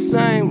speak the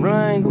same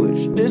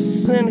language. This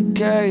is an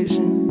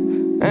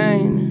occasion,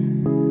 ain't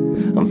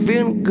it? I'm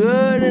feeling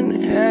good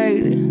and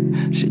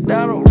hating. Shit,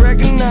 I don't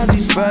recognize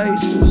these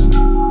faces.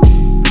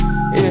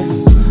 Yeah,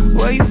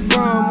 where you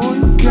from, who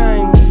you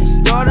came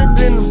with? Started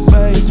in the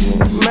basement,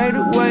 made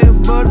it way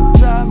above the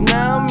top.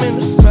 Now I'm in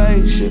the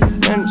spaceship,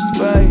 and the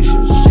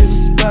spaceship, shit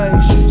is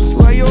spacious.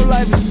 Swear your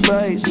life is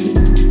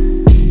basic.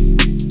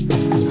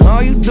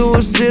 All you do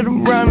is sit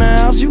around the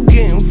house, you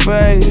getting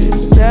faded.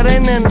 That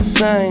ain't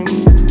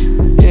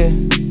entertainment, yeah.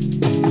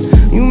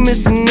 You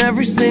missing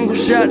every single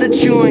shot that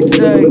you ain't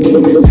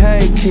taking.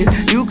 Hey kid,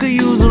 you could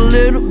use a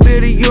little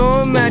bit of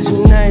your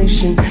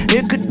imagination.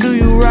 It could do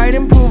you right,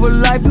 improve a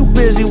life you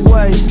busy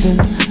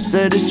wasting.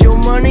 Said it's your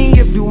money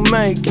if you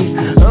make it,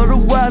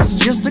 otherwise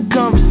it's just a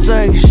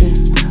conversation.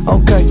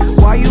 Okay,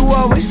 why you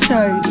always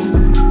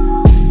hating?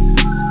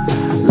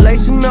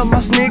 Lacing up my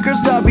sneakers,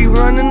 I'll be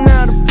running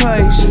out of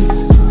patience.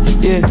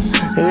 Yeah,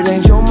 it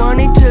ain't your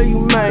money till you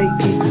make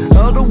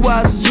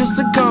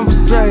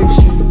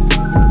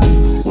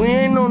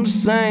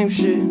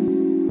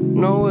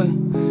no way.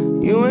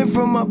 You ain't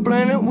from my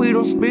planet, we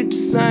don't speak the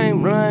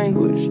same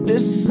language.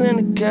 This is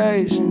an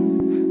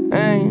occasion,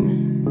 ain't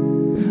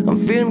it? I'm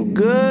feeling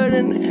good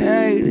and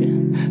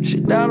hated.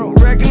 Shit, I don't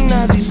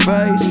recognize these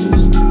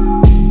faces.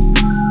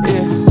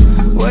 Yeah,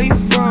 where you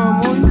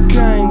from, who you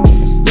came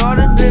with?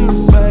 Started in the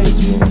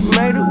basement,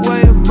 made it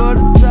way above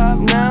the top.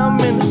 Now I'm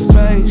in the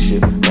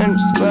spaceship, and the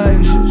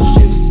spacious,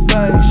 shit is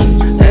spacious.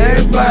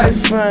 Everybody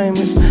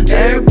famous,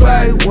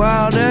 everybody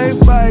wild,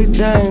 everybody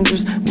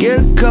dangerous. Get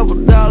a couple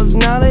dollars,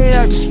 now they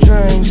act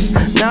strangers.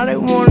 Now they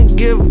wanna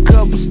give a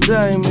couple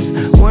statements.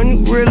 When you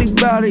really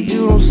bout it,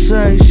 you don't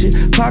say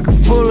shit. Pocket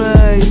full of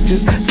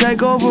aces,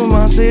 take over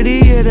my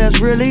city, yeah, that's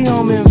really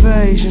home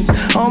invasions.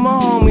 All my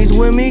homies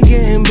with me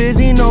getting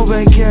busy, no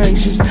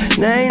vacations.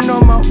 They ain't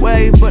on my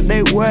wave, but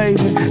they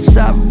waving.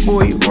 Stop it,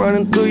 boy, you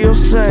running through your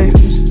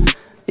savings.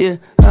 Yeah,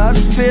 I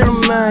just feel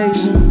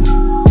amazing.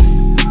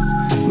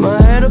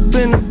 My head up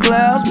in the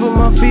clouds, but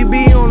my feet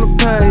be on the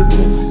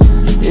pavement.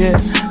 Yeah,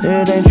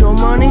 it ain't your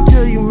money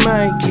till you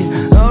make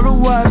it.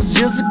 Otherwise, it's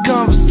just a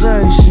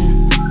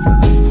conversation.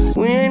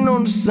 We ain't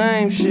on the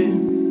same shit,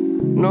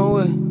 no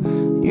way.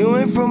 You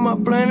ain't from my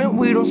planet,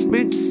 we don't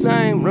speak the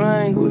same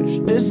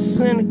language. This is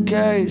an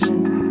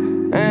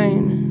occasion,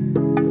 ain't it?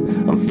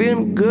 I'm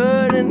feeling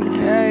good and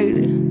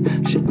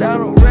hated. Shit, I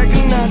don't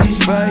recognize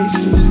these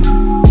faces.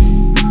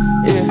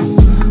 Yeah,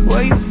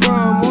 where you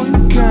from, who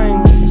you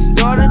came with?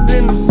 Started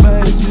in the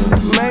basement,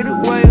 made it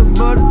way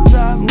above the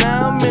top.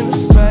 Now I'm in the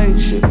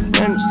spaceship,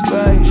 and the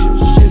spacious,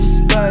 shit is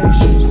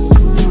spacious.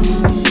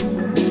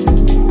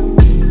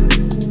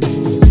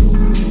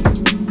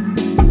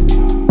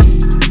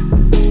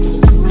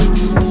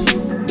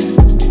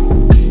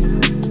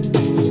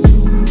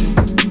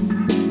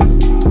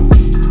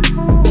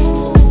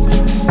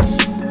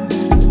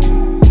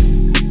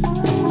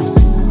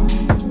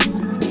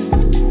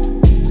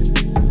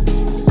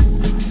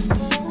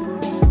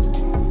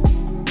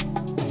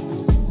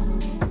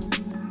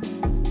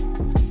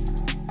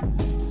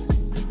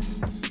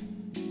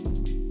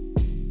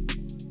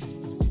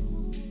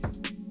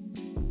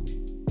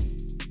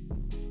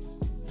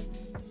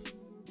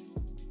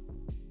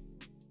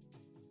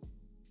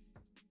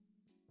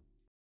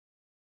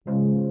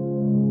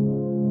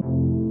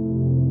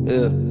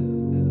 Yeah.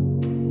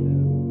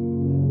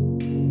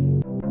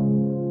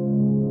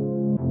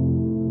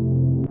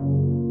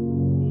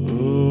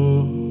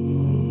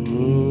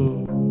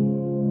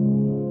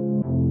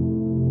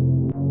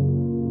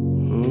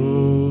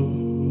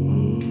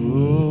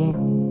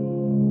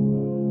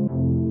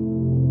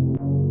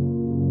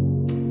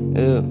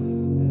 Yeah.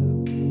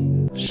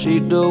 She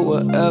do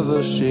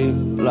whatever she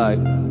like,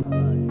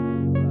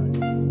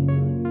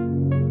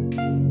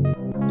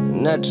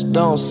 and that just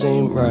don't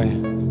seem right.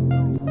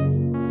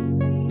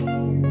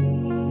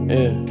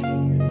 Yeah,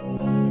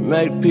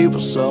 make people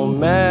so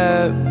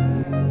mad.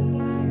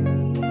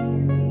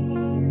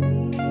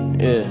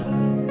 Yeah,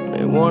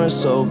 they want it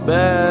so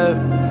bad.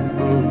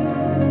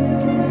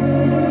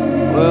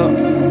 Well,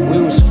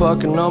 we was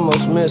fucking,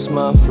 almost missed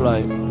my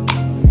flight.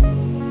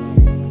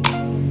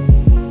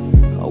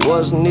 I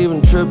wasn't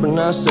even tripping,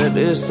 I said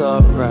it's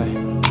alright.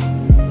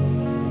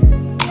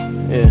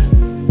 Yeah,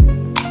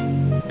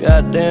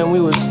 goddamn,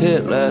 we was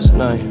hit last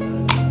night.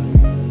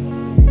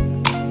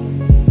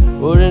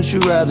 Wouldn't you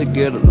rather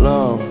get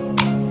along?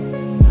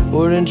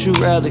 Wouldn't you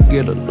rather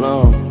get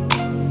along?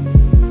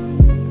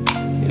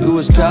 You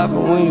was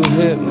coughing when you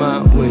hit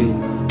my weed,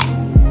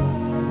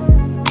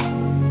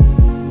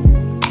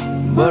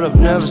 but I've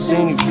never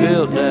seen you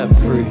feel that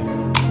free.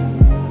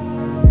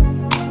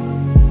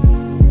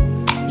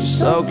 You're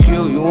so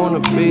cute, you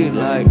wanna be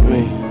like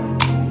me.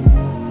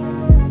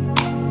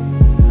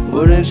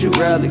 Wouldn't you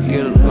rather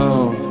get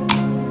along?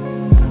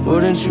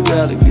 Wouldn't you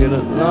rather get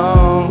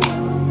along?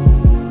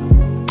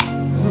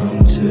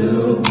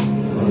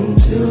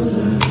 Until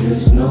there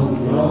is no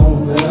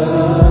longer.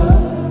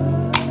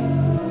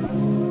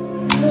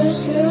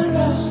 Let's get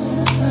lost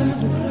inside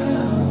the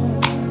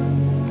cloud.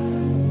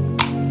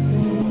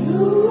 And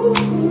you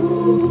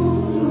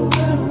don't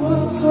gotta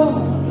work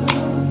harder.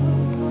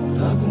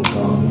 I can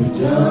calm you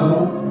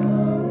down.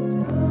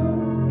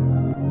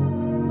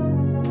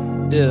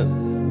 Yeah.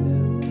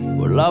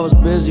 Well, I was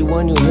busy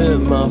when you hit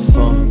my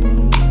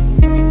phone,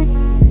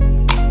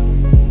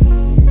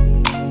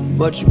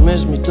 but you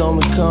missed me, told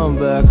me come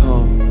back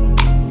home.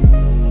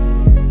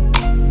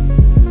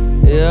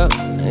 Yeah,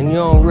 and you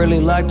don't really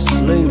like to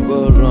sleep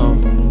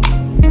alone,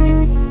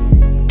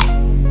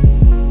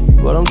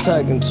 but I'm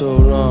taking too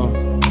long.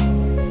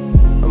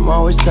 I'm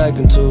always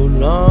taking too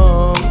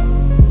long.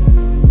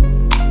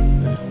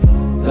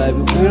 Baby,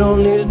 we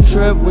don't need a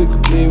trip, we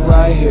could be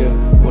right here.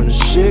 When the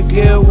shit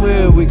get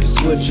weird, we can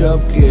switch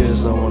up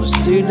gears. I wanna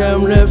see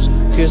them lips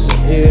kissing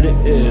ear to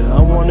ear.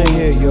 I wanna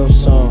hear your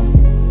song.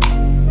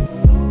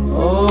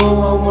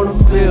 Oh, I wanna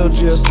feel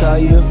just how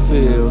you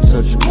feel.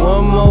 Touch you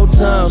one more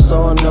time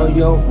so I know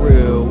you're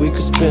real. We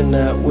could spin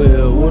that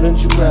wheel,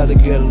 wouldn't you rather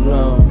get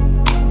along?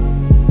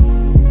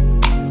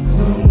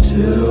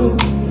 Until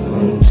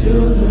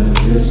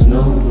there is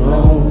no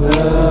longer.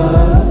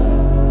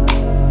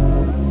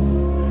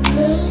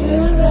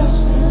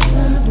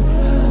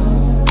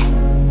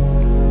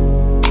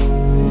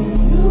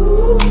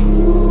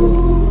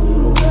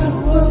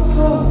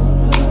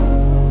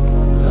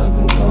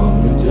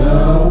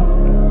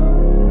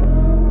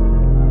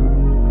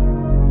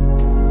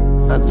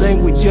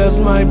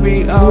 might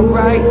be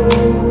alright.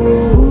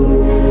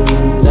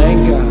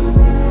 Thank God.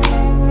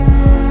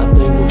 I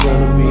think we're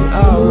gonna be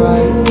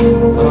alright.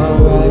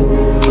 Alright,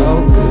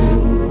 okay.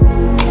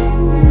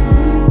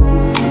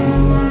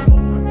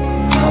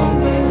 Hold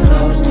me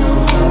close,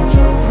 don't hold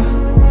your breath.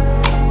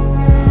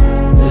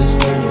 This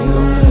video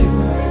your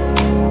favorite.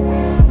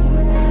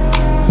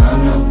 I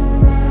know.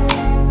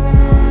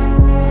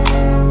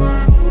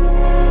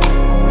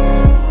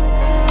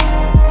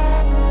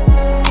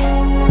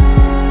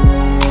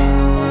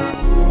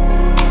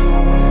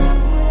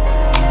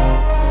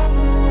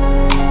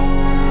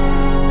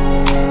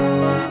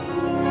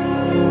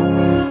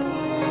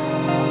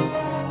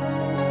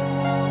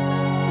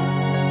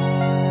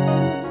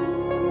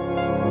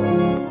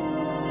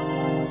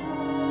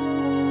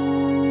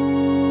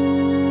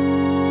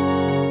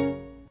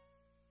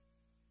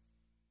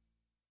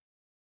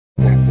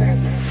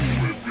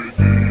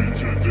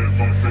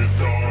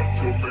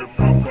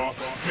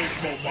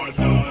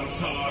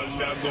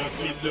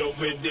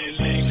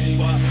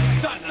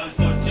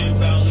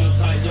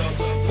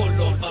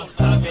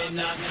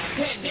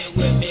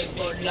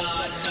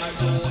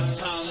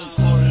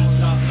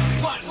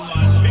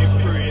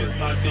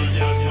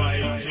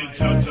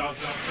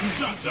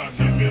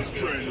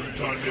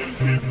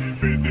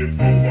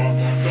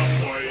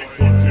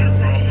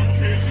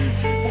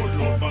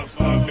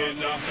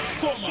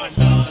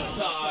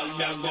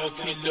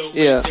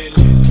 Yeah.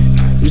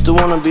 Used to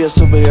wanna be a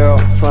superhero,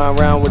 flying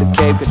around with a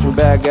cape, catching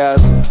bad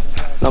guys.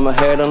 Now my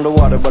head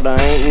underwater, but I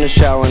ain't in the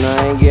shower and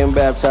I ain't getting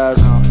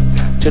baptized.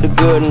 To the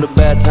good and the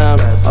bad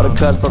times, all the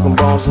cuts, broken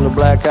bones, and the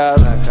black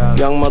eyes.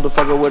 Young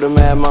motherfucker with a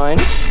mad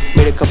mind,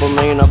 made a couple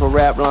million off of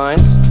rap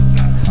lines.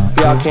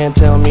 Y'all can't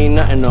tell me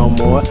nothing no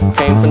more.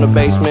 Came from the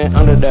basement,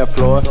 under that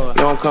floor. You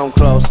don't come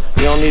close,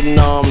 you don't need to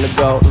know I'm the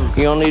GOAT.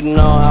 You don't need to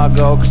know how I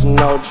go, cause you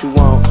know what you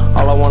want.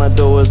 All I wanna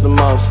do is the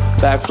most.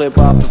 Backflip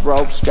off the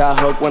rope,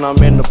 skyhook when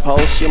I'm in the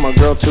post. Yeah, my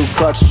girl too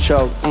clutch to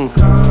choke.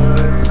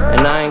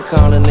 And I ain't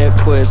calling it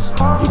quits.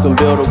 You can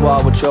build a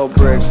wall with your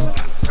bricks.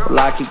 Well,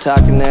 I keep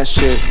talking that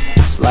shit.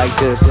 It's like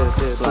this.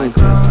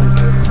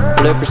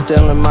 Liquor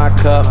still in my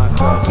cup.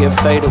 Get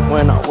faded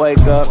when I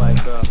wake up.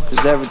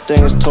 Cause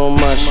everything is too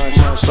much.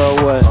 So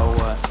what?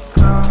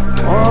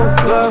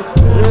 Woke up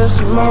this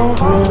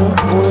morning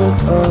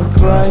with a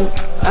bright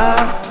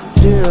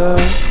idea.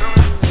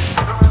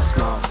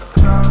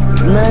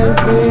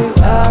 Maybe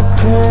I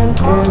can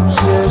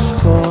exist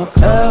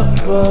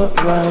forever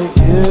right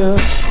here.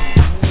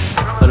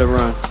 Let it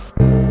run.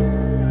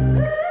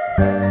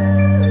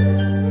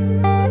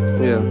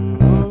 Yeah.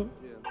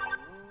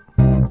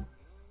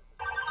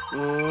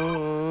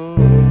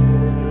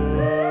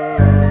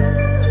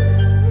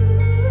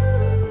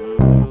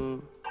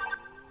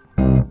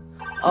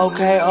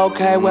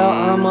 Okay, well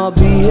I'ma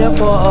be here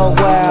for a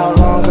while,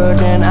 longer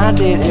than I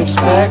did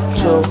expect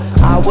to.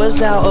 I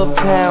was out of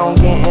town,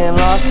 getting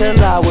lost till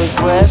I was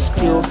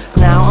rescued.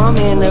 Now I'm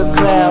in the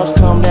clouds,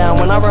 come down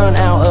when I run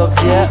out of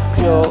jet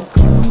fuel.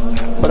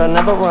 But I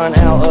never run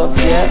out of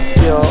jet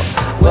fuel.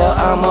 Well,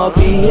 I'ma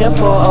be here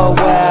for a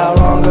while,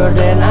 longer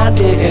than I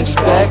did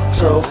expect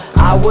to.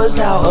 I was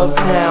out of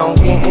town,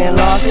 getting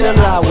lost till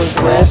I was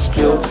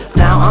rescued.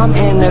 Now I'm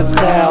in the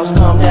clouds,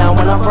 come down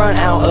when I run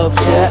out of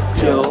jet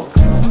fuel.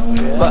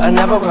 But I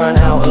never run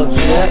out of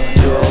jet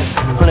fuel.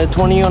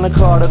 120 on the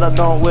car that I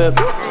don't whip.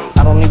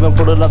 I don't even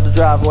pull it up the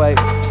driveway.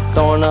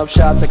 Throwing up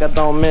shots like I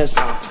don't miss.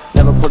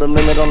 Never put a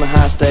limit on the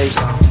high stakes.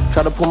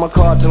 Try to pull my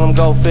car till I'm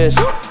go fish.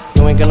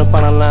 You ain't gonna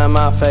find a line in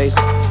my face.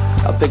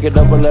 I pick it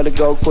up and let it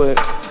go quick.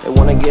 They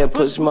wanna get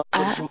pussy,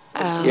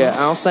 yeah, I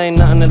don't say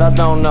nothing that I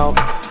don't know.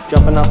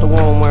 Jumping out the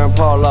womb wearing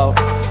polo.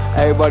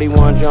 Everybody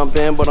wanna jump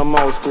in, but I'm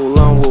old school.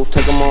 Lone wolf,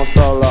 take them on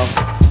solo.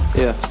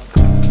 Yeah.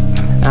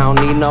 I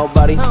don't need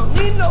nobody.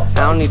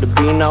 I don't need to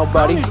be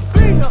nobody.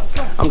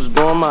 I'm just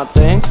doing my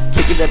thing.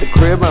 Kick it at the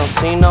crib, I don't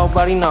see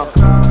nobody, no.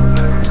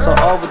 So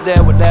over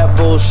there with that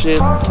bullshit,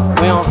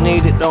 we don't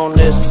need it on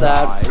this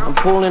side. I'm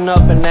pulling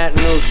up in that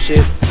new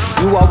shit.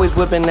 You always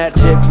whipping that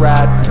dick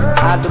ride.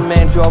 I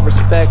demand your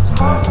respect.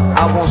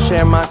 I won't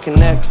share my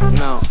connect.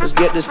 No, let's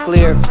get this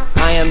clear.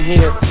 I am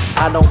here.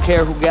 I don't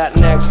care who got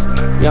next.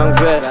 Young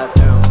vet,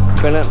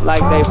 feeling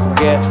like they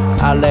forget.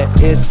 I let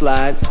it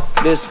slide.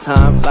 This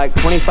time, like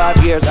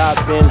 25 years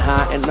I've been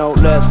high and no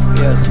less.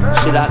 Yes,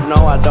 shit I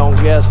know I don't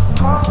guess.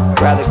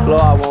 Rather glow,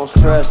 I won't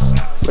stress.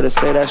 Better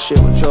say that shit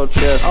with your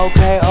chest.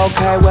 Okay,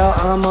 well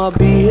I'ma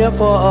be here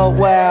for a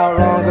while,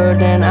 longer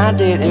than I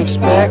did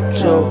expect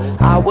to.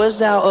 I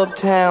was out of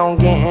town,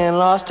 getting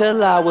lost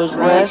till I was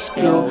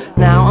rescued.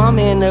 Now I'm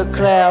in the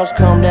clouds,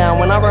 come down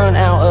when I run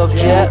out of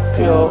jet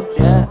fuel.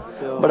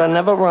 But I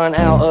never run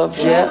out of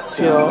jet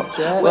fuel.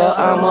 Well,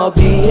 I'ma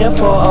be here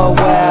for a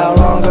while,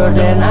 longer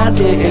than I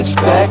did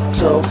expect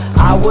to.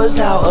 I was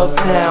out of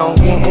town,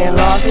 getting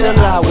lost till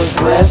I was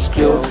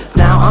rescued.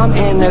 Now I'm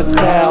in the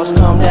clouds,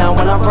 come down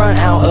when I run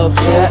out of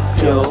jet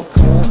fuel.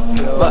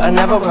 But I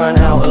never run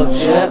out of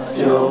jet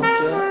fuel.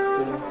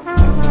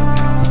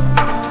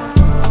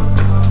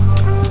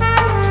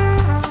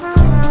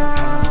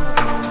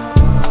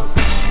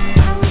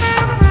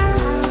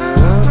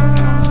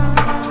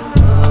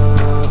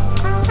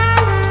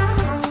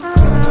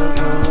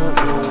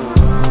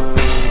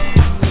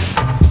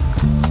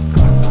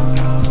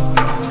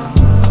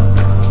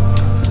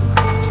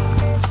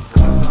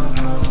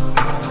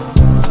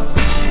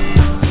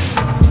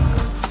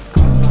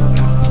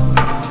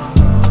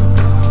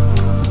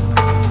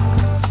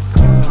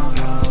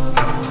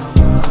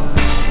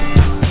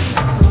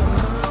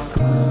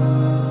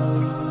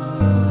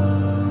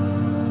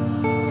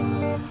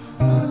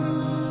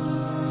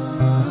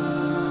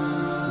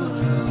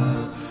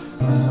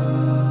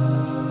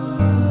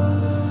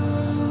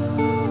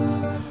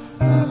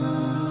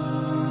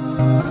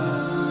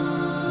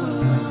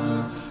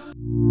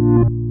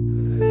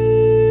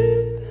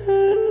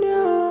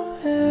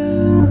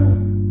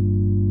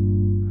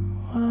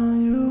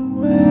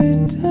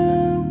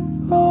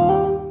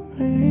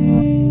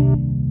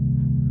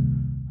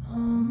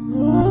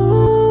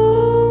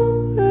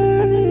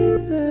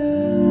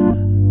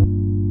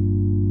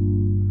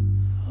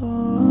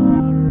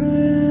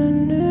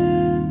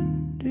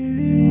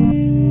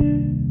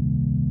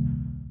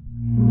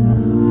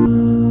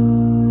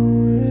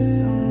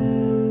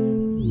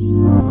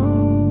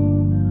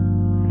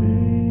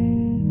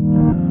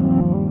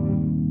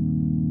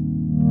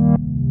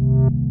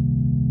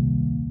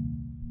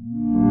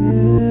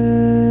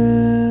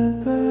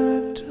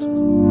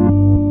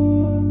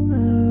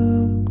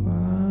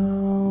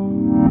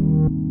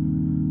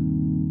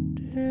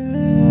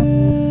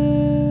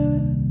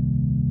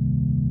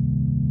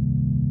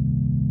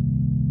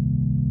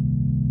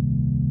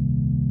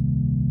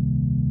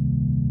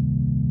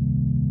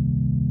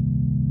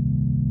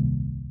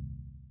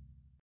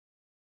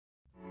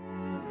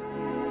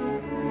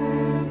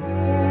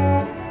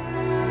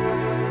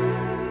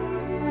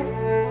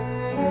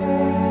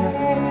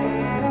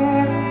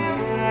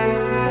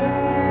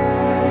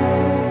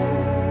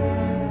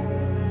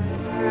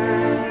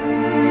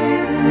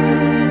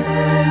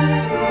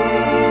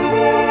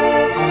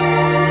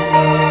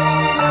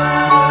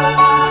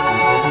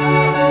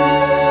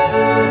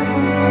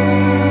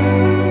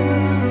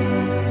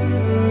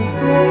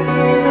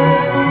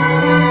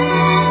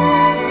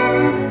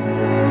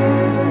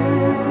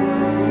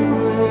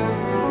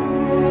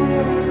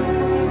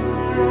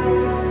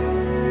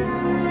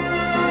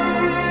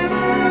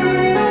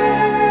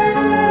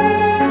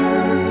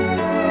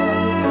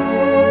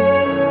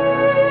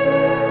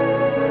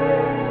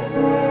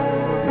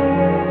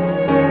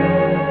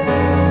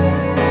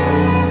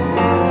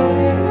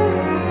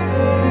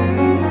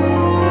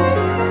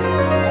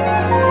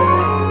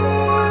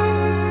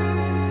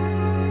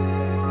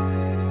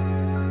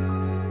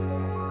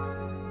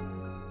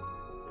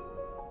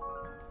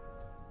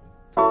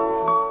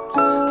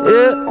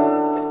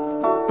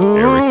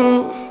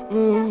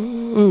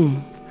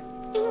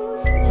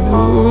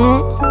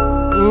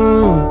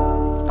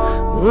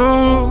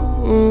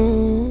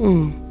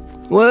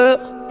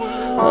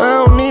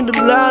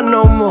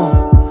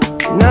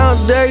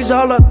 Nowadays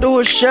all I do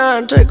is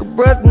shine, take a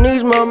breath and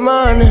ease my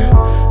mind,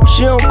 and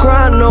she don't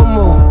cry no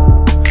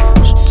more.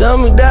 She tell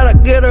me that I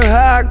get her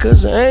high,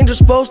 cause an angel's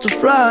supposed to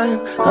fly, and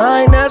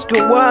I ain't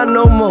asking why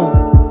no more.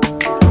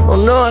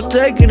 Oh no, I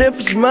take it if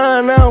it's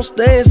mine, I don't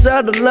stay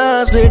inside the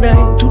lines. It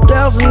ain't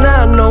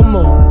 2009 no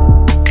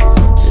more.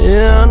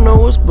 Yeah, I know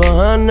what's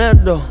behind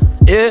that door.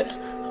 Yeah,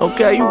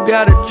 okay, you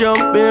gotta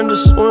jump in to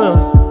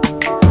swim.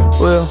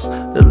 Well,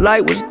 the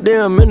light was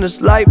dim and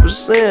this light was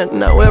sin.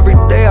 Now every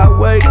day I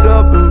wake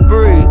up and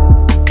breathe.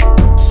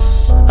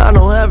 I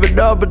don't have it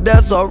all, but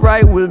that's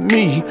alright with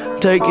me.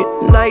 Take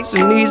it nice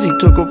and easy,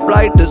 took a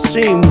flight to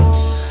see me.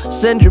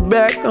 Send you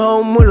back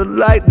home with a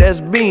light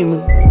that's beaming.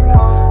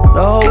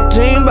 The whole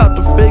team about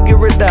to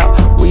figure it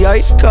out. We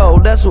ice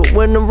cold, that's what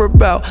winter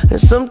about. And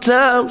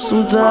sometimes,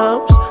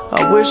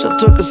 I wish I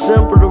took a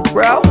simpler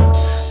route.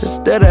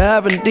 Instead of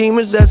having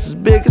demons that's as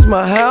big as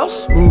my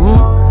house.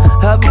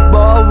 Have a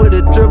ball with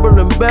it, dribble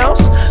and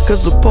bounce.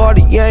 Cause the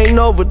party ain't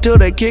over till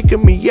they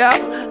kicking me out.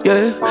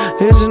 Yeah,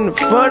 isn't it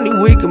funny?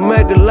 We can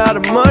make a lot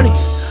of money,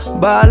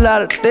 buy a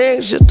lot of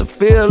things just to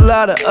feel a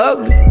lot of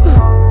ugly.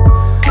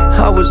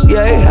 I was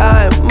yay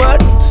high and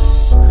muddy,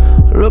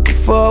 looking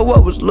for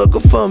what was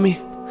looking for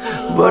me.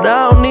 But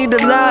I don't need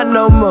to lie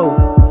no more.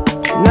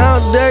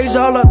 Nowadays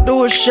all I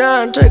do is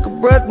shine, take a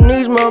breath and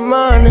ease my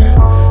mind,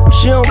 and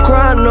she don't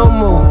cry no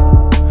more.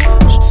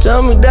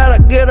 Tell me that I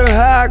get her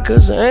high,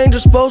 cause an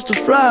angel's supposed to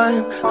fly,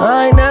 and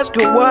I ain't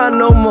asking why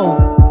no more.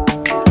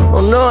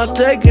 Oh no, I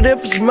take it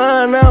if it's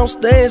mine, I don't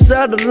stay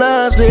inside the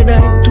lines. It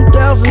ain't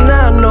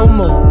 2009 no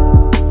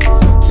more.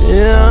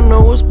 Yeah, I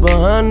know what's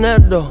behind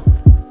that door.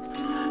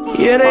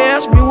 Yeah, they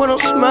ask me what I'm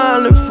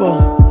smiling for.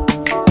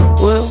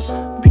 Well,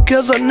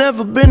 because I've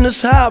never been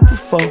this high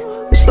before.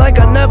 It's like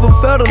I never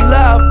felt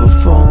alive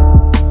before.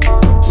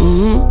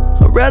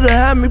 I'd rather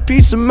have me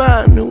peace of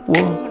mind than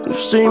war. You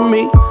see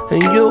me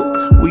and you,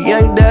 we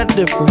ain't that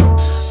different.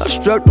 I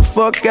struck the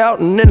fuck out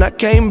and then I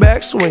came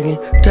back swinging.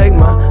 Take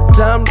my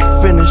time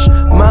to finish,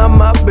 mind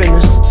my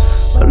business.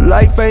 A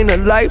life ain't a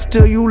life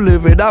till you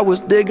live it. I was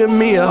digging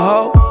me a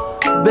hole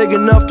big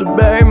enough to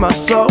bury my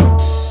soul.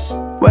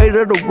 Weight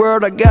of the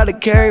world, I gotta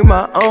carry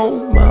my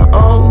own.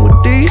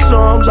 With these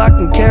arms, I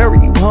can carry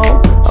you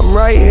home. I'm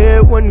right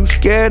here when you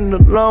scared and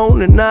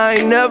alone, and I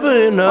ain't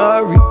never in a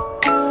hurry.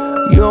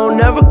 You don't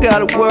never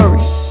gotta worry,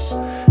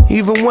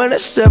 even when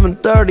it's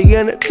 7:30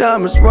 and the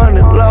time is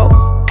running low.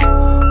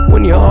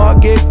 When your heart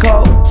get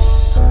cold,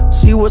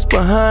 see what's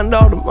behind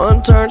all them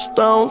unturned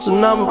stones.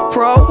 And I'm a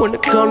pro when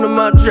it come to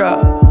my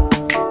job,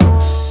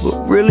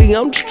 but really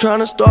I'm just trying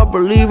to start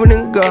believing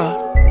in God.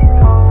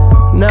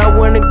 Now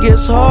when it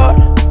gets hard,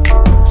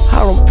 I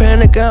don't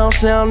panic, I don't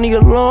sound the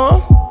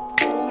alarm,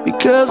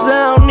 because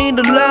I don't need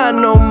to lie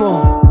no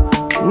more.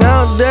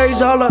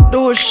 Nowadays all I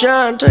do is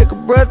shine, take a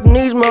breath and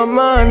ease my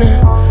mind,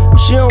 and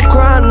she don't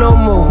cry no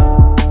more.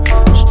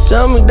 She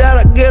tell me that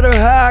I get her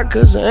high,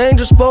 cause an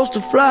angel's supposed to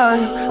fly,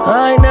 and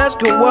I ain't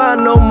asking why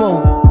no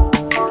more.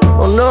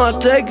 Oh no, I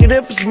take it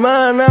if it's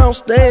mine, I don't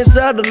stay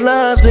inside the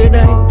lines. It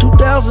ain't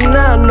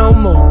 2009 no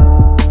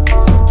more.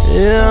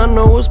 Yeah, I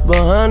know what's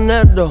behind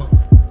that door.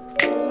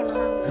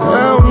 I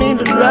don't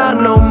need to lie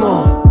no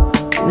more.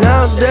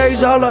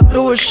 Nowadays all I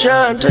do is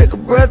shine, take a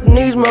breath and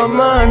ease my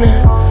mind,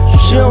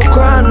 and she don't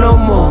cry no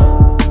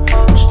more.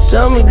 She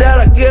tell me that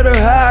I get her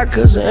high,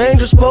 cause an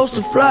angel's supposed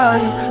to fly,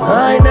 and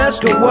I ain't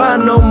asking why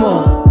no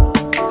more.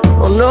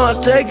 Oh no, I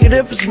take it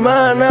if it's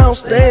mine, I don't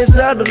stay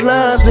inside the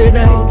lines. It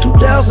ain't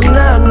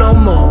 2009 no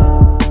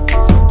more.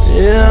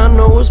 Yeah, I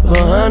know what's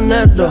behind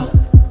that door.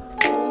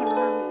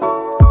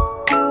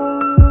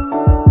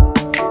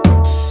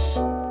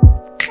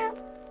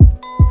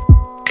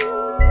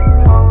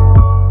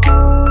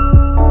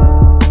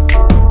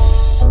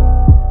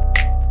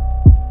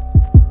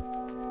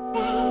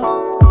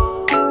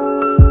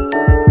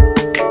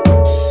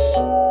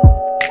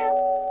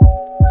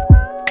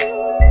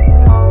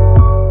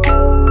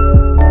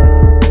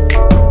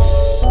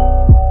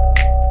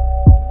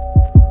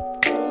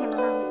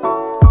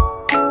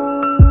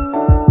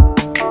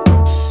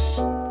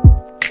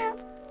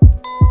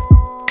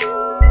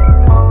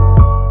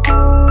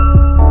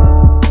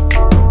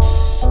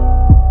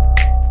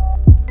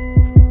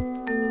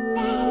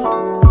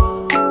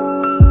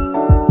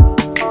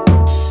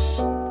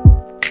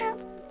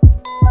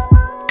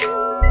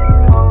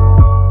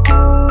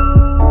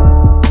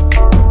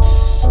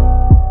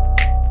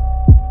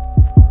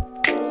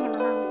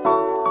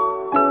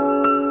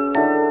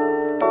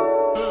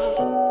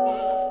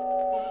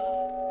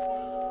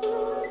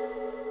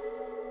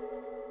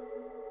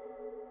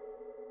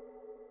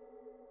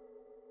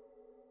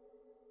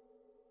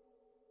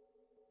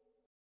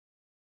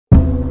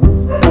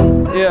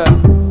 Yeah.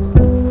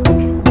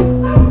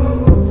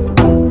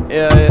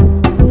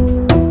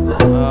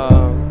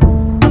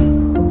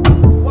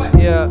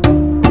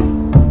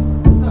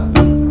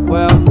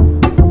 Well,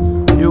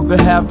 you could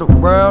have the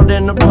world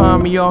in the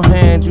palm of your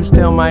hands, you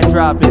still might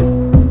drop it.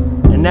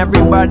 And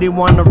everybody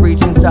wanna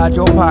reach inside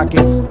your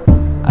pockets.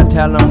 I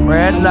tell them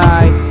red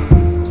light,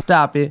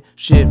 Stop it,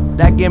 shit,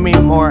 that give me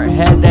more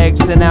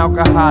headaches than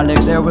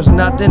alcoholics. There was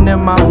nothing in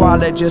my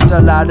wallet, just a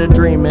lot of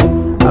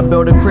dreaming. I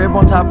built a crib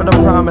on top of the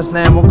promised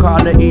land, we'll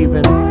call it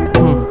even.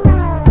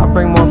 I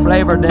bring more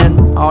flavor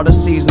than all the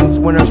seasons.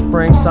 Winter,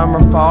 spring,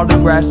 summer, fall, the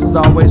grass is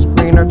always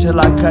greener till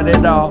I cut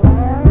it all.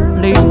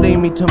 Please lead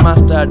me to my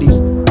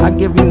studies, I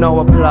give you no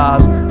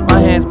applause. My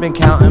hands been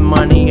counting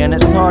money and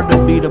it's hard to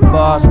be the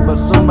boss, but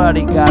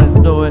somebody gotta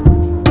do it.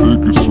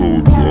 It gets so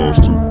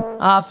exhausting.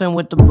 Often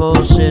with the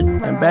bullshit,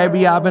 and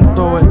baby I've been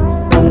through it.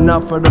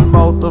 Enough for the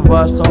both of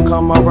us, so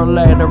come over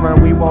later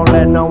and we won't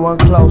let no one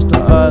close to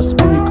us. We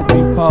could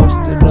be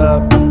posted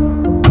up.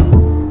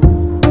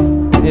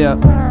 Yeah.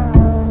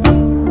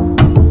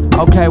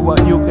 Okay, well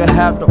you could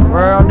have the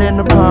world in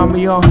the palm of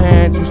your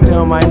hands, you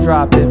still might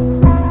drop it.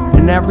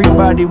 And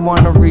everybody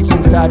wanna reach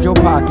inside your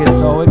pocket,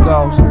 so it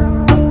goes.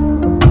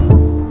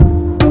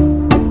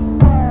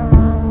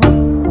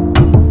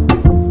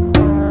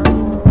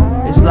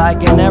 It's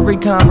like in every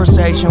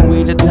conversation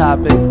we the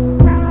topic.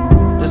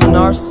 This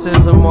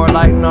narcissism more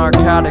like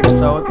narcotics,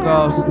 so it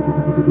goes.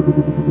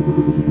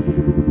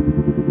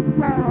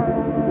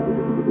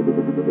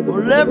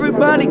 Well,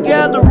 everybody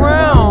gather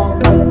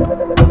round.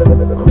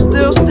 I'm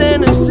still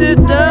standing,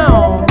 sit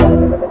down.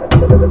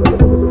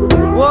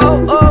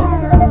 Whoa, oh.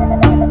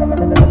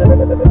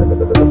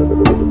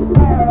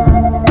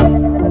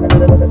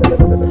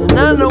 And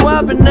I know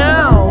I've been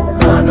out.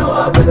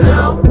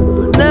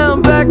 But now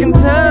I'm back in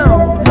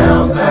town.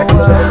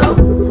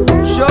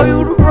 Show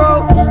you the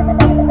ropes.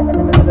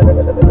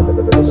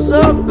 So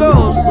it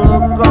goes, so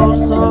it goes,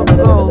 so it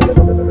goes.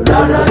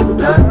 La da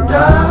da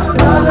da,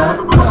 la da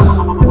da,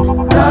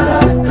 la da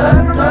da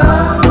da,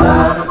 la da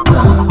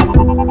da.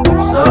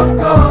 So it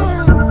goes.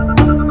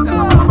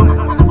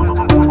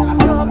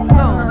 So it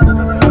goes.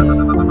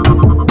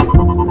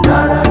 La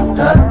da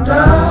da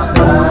da,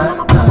 la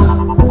da da,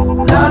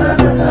 la da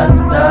da da, la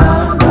da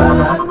da.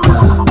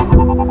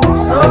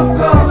 So it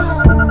goes.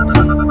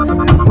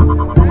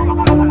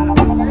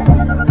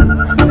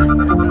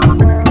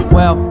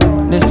 Well,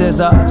 this is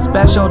a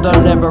special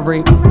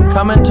delivery,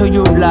 coming to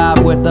you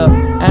live with the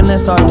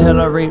endless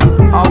artillery,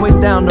 always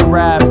down to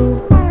ride.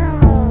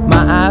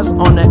 My eyes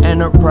on the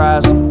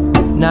Enterprise,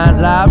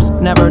 9 lives,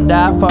 never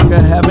die, fuck a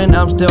heaven,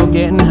 I'm still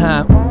getting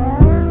high.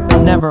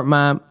 Never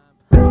mind,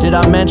 did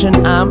I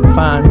mention I'm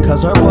fine?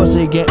 Cause her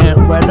pussy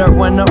getting wetter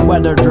when the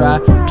weather dry.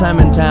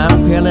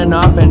 Clementine peeling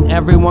off and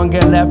everyone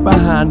get left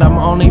behind. I'm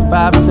only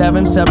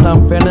 5'7", except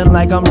I'm feeling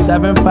like I'm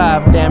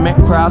 7'5". Damn it,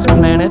 cross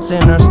planets,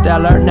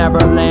 interstellar,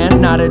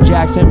 Neverland. Not a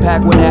Jackson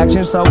packed with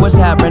action, so what's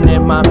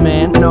happening, my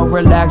man? No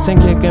relaxing,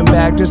 kicking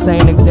back, just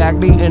ain't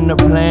exactly in the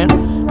plan.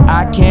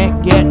 I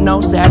can't get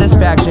no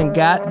satisfaction,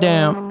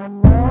 goddamn.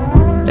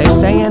 They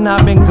saying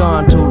I've been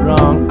gone too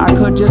long. I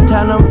could just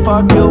tell them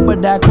fuck you,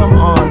 but that come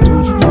on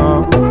too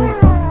strong.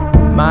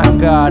 My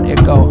God,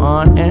 it go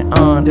on and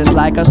on, just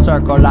like a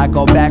circle, I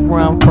go back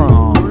where I'm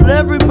from. Well,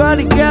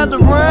 everybody gather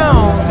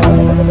round.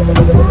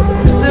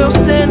 I'm still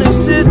standing,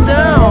 sit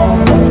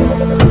down.